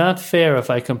 it's not fair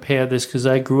if I compare this because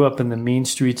I grew up in the mean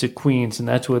streets of Queens, and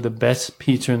that's where the best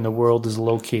pizza in the world is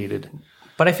located.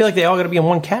 But I feel like they all got to be in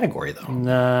one category, though.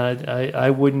 Nah, I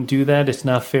wouldn't do that. It's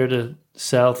not fair to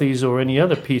Southie's or any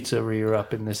other pizzeria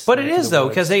up in this. But it neck of is, the though,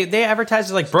 woods. because they advertise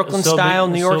it like Brooklyn So style,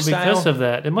 New York so style. because of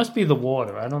that, it must be the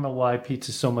water. I don't know why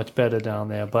pizza's so much better down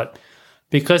there, but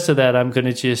because of that, I'm going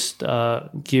to just give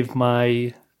it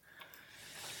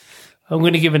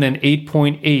an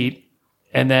 8.8,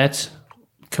 and that's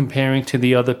comparing to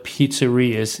the other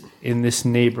pizzerias in this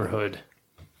neighborhood.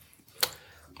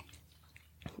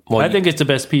 Well, I think it's the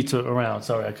best pizza around.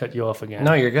 Sorry, I cut you off again.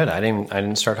 no, you're good. I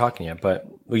didn't start talking yet, but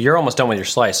you're almost done with your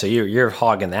slice, so you're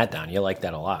hogging that down. You like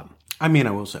that a lot. I mean,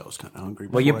 I will say I was kind of hungry.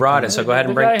 Well, you brought it, so go ahead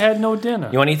and the guy break. had no dinner.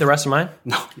 You want to eat the rest of mine?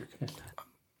 No, you're good.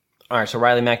 All right, so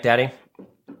Riley McDaddy,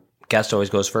 guest always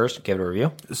goes first. Give it a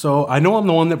review. So I know I'm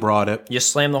the one that brought it. You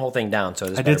slammed the whole thing down,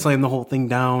 so I did slam the whole thing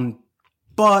down,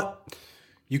 but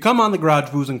you come on the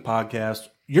Garage Boozing Podcast,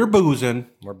 you're boozing.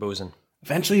 We're boozing.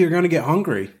 Eventually, you're going to get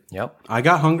hungry. Yep. I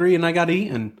got hungry and I got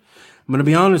eaten. I'm going to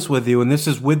be honest with you, and this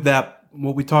is with that,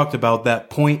 what we talked about,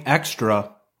 that point extra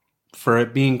for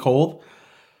it being cold.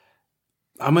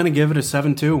 I'm going to give it a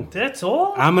 7.2. That's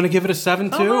all? I'm going to give it a 7.2.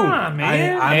 Come on,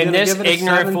 man. I'm And gonna this give it a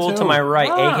ignorant fool 7.2. to my right,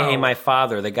 Wow. a.k.a. my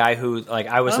father, the guy who, like,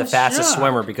 I was the I'm fastest shocked.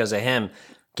 swimmer because of him,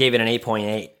 gave it an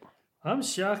 8.8. I'm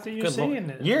shocked that you're saying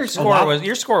that. Your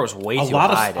score was way too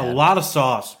high, A Dad. lot of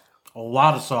sauce. A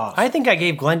lot of sauce. I think I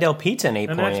gave Glendale Pizza an 8.8.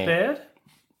 And that's bad?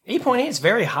 8.8 is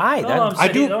very high. No, That- I'm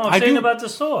saying, I saying do- about the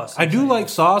sauce. I do like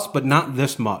sauce, but not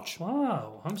this much.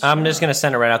 Wow. I'm just going to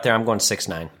send it right out there. I'm going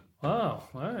 6.9. Wow.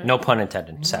 All right. No pun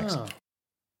intended. Sex. Wow.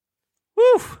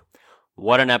 Woo!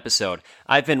 What an episode.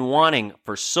 I've been wanting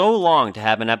for so long to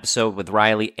have an episode with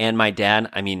Riley and my dad.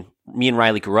 I mean, me and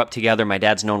Riley grew up together. My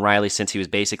dad's known Riley since he was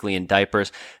basically in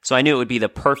diapers. So I knew it would be the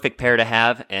perfect pair to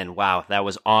have. And wow, that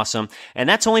was awesome. And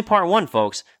that's only part one,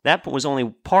 folks. That was only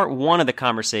part one of the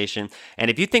conversation.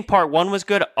 And if you think part one was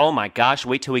good, oh my gosh,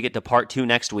 wait till we get to part two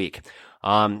next week.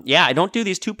 Yeah, I don't do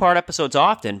these 2-part episodes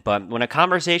often, but when a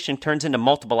conversation turns into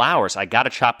multiple hours, I got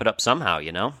to chop it up somehow,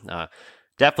 you know?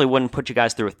 Definitely wouldn't put you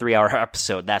guys through a 3-hour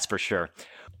episode, that's for sure.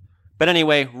 But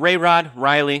anyway, RayRod,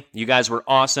 Riley, you guys were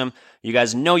awesome. You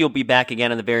guys know you'll be back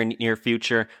again in the very near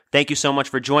future. Thank you so much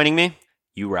for joining me.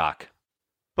 You rock.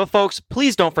 But folks,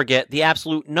 please don't forget the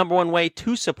absolute number one way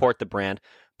to support the brand.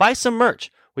 Buy some merch.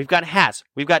 We've got hats,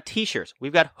 we've got t-shirts,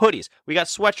 we've got hoodies, we got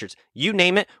sweatshirts. You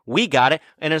name it, we got it.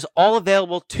 And it's all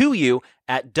available to you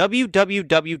at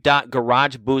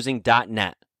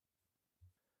www.garageboozing.net.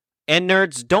 And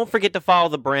nerds, don't forget to follow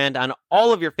the brand on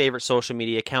all of your favorite social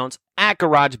media accounts at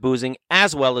Garage Boozing,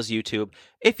 as well as YouTube,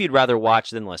 if you'd rather watch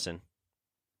than listen.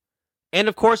 And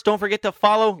of course, don't forget to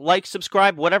follow, like,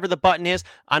 subscribe, whatever the button is,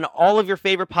 on all of your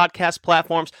favorite podcast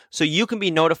platforms so you can be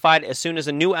notified as soon as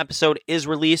a new episode is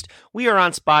released. We are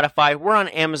on Spotify, we're on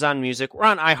Amazon Music, we're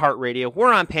on iHeartRadio,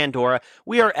 we're on Pandora,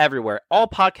 we are everywhere. All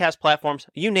podcast platforms,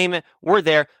 you name it, we're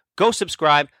there. Go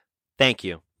subscribe. Thank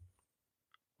you.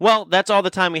 Well, that's all the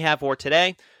time we have for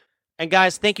today. And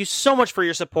guys, thank you so much for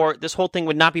your support. This whole thing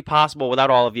would not be possible without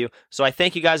all of you. So I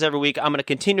thank you guys every week. I'm going to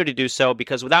continue to do so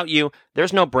because without you,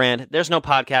 there's no brand, there's no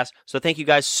podcast. So thank you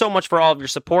guys so much for all of your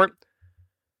support.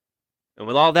 And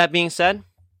with all that being said,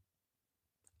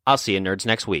 I'll see you nerds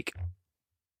next week.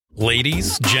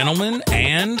 Ladies, gentlemen,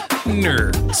 and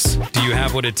nerds. Do you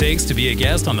have what it takes to be a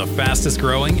guest on the fastest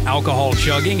growing, alcohol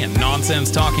chugging, and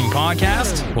nonsense talking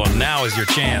podcast? Well, now is your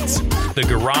chance. The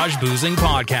Garage Boozing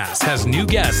Podcast has new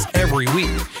guests every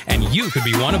week, and you could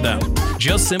be one of them.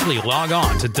 Just simply log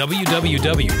on to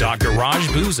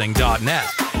www.garageboozing.net.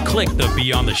 Click the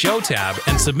Be on the Show tab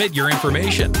and submit your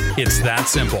information. It's that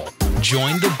simple.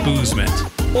 Join the boozement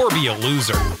or be a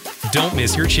loser. Don't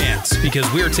miss your chance because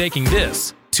we're taking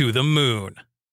this to the moon.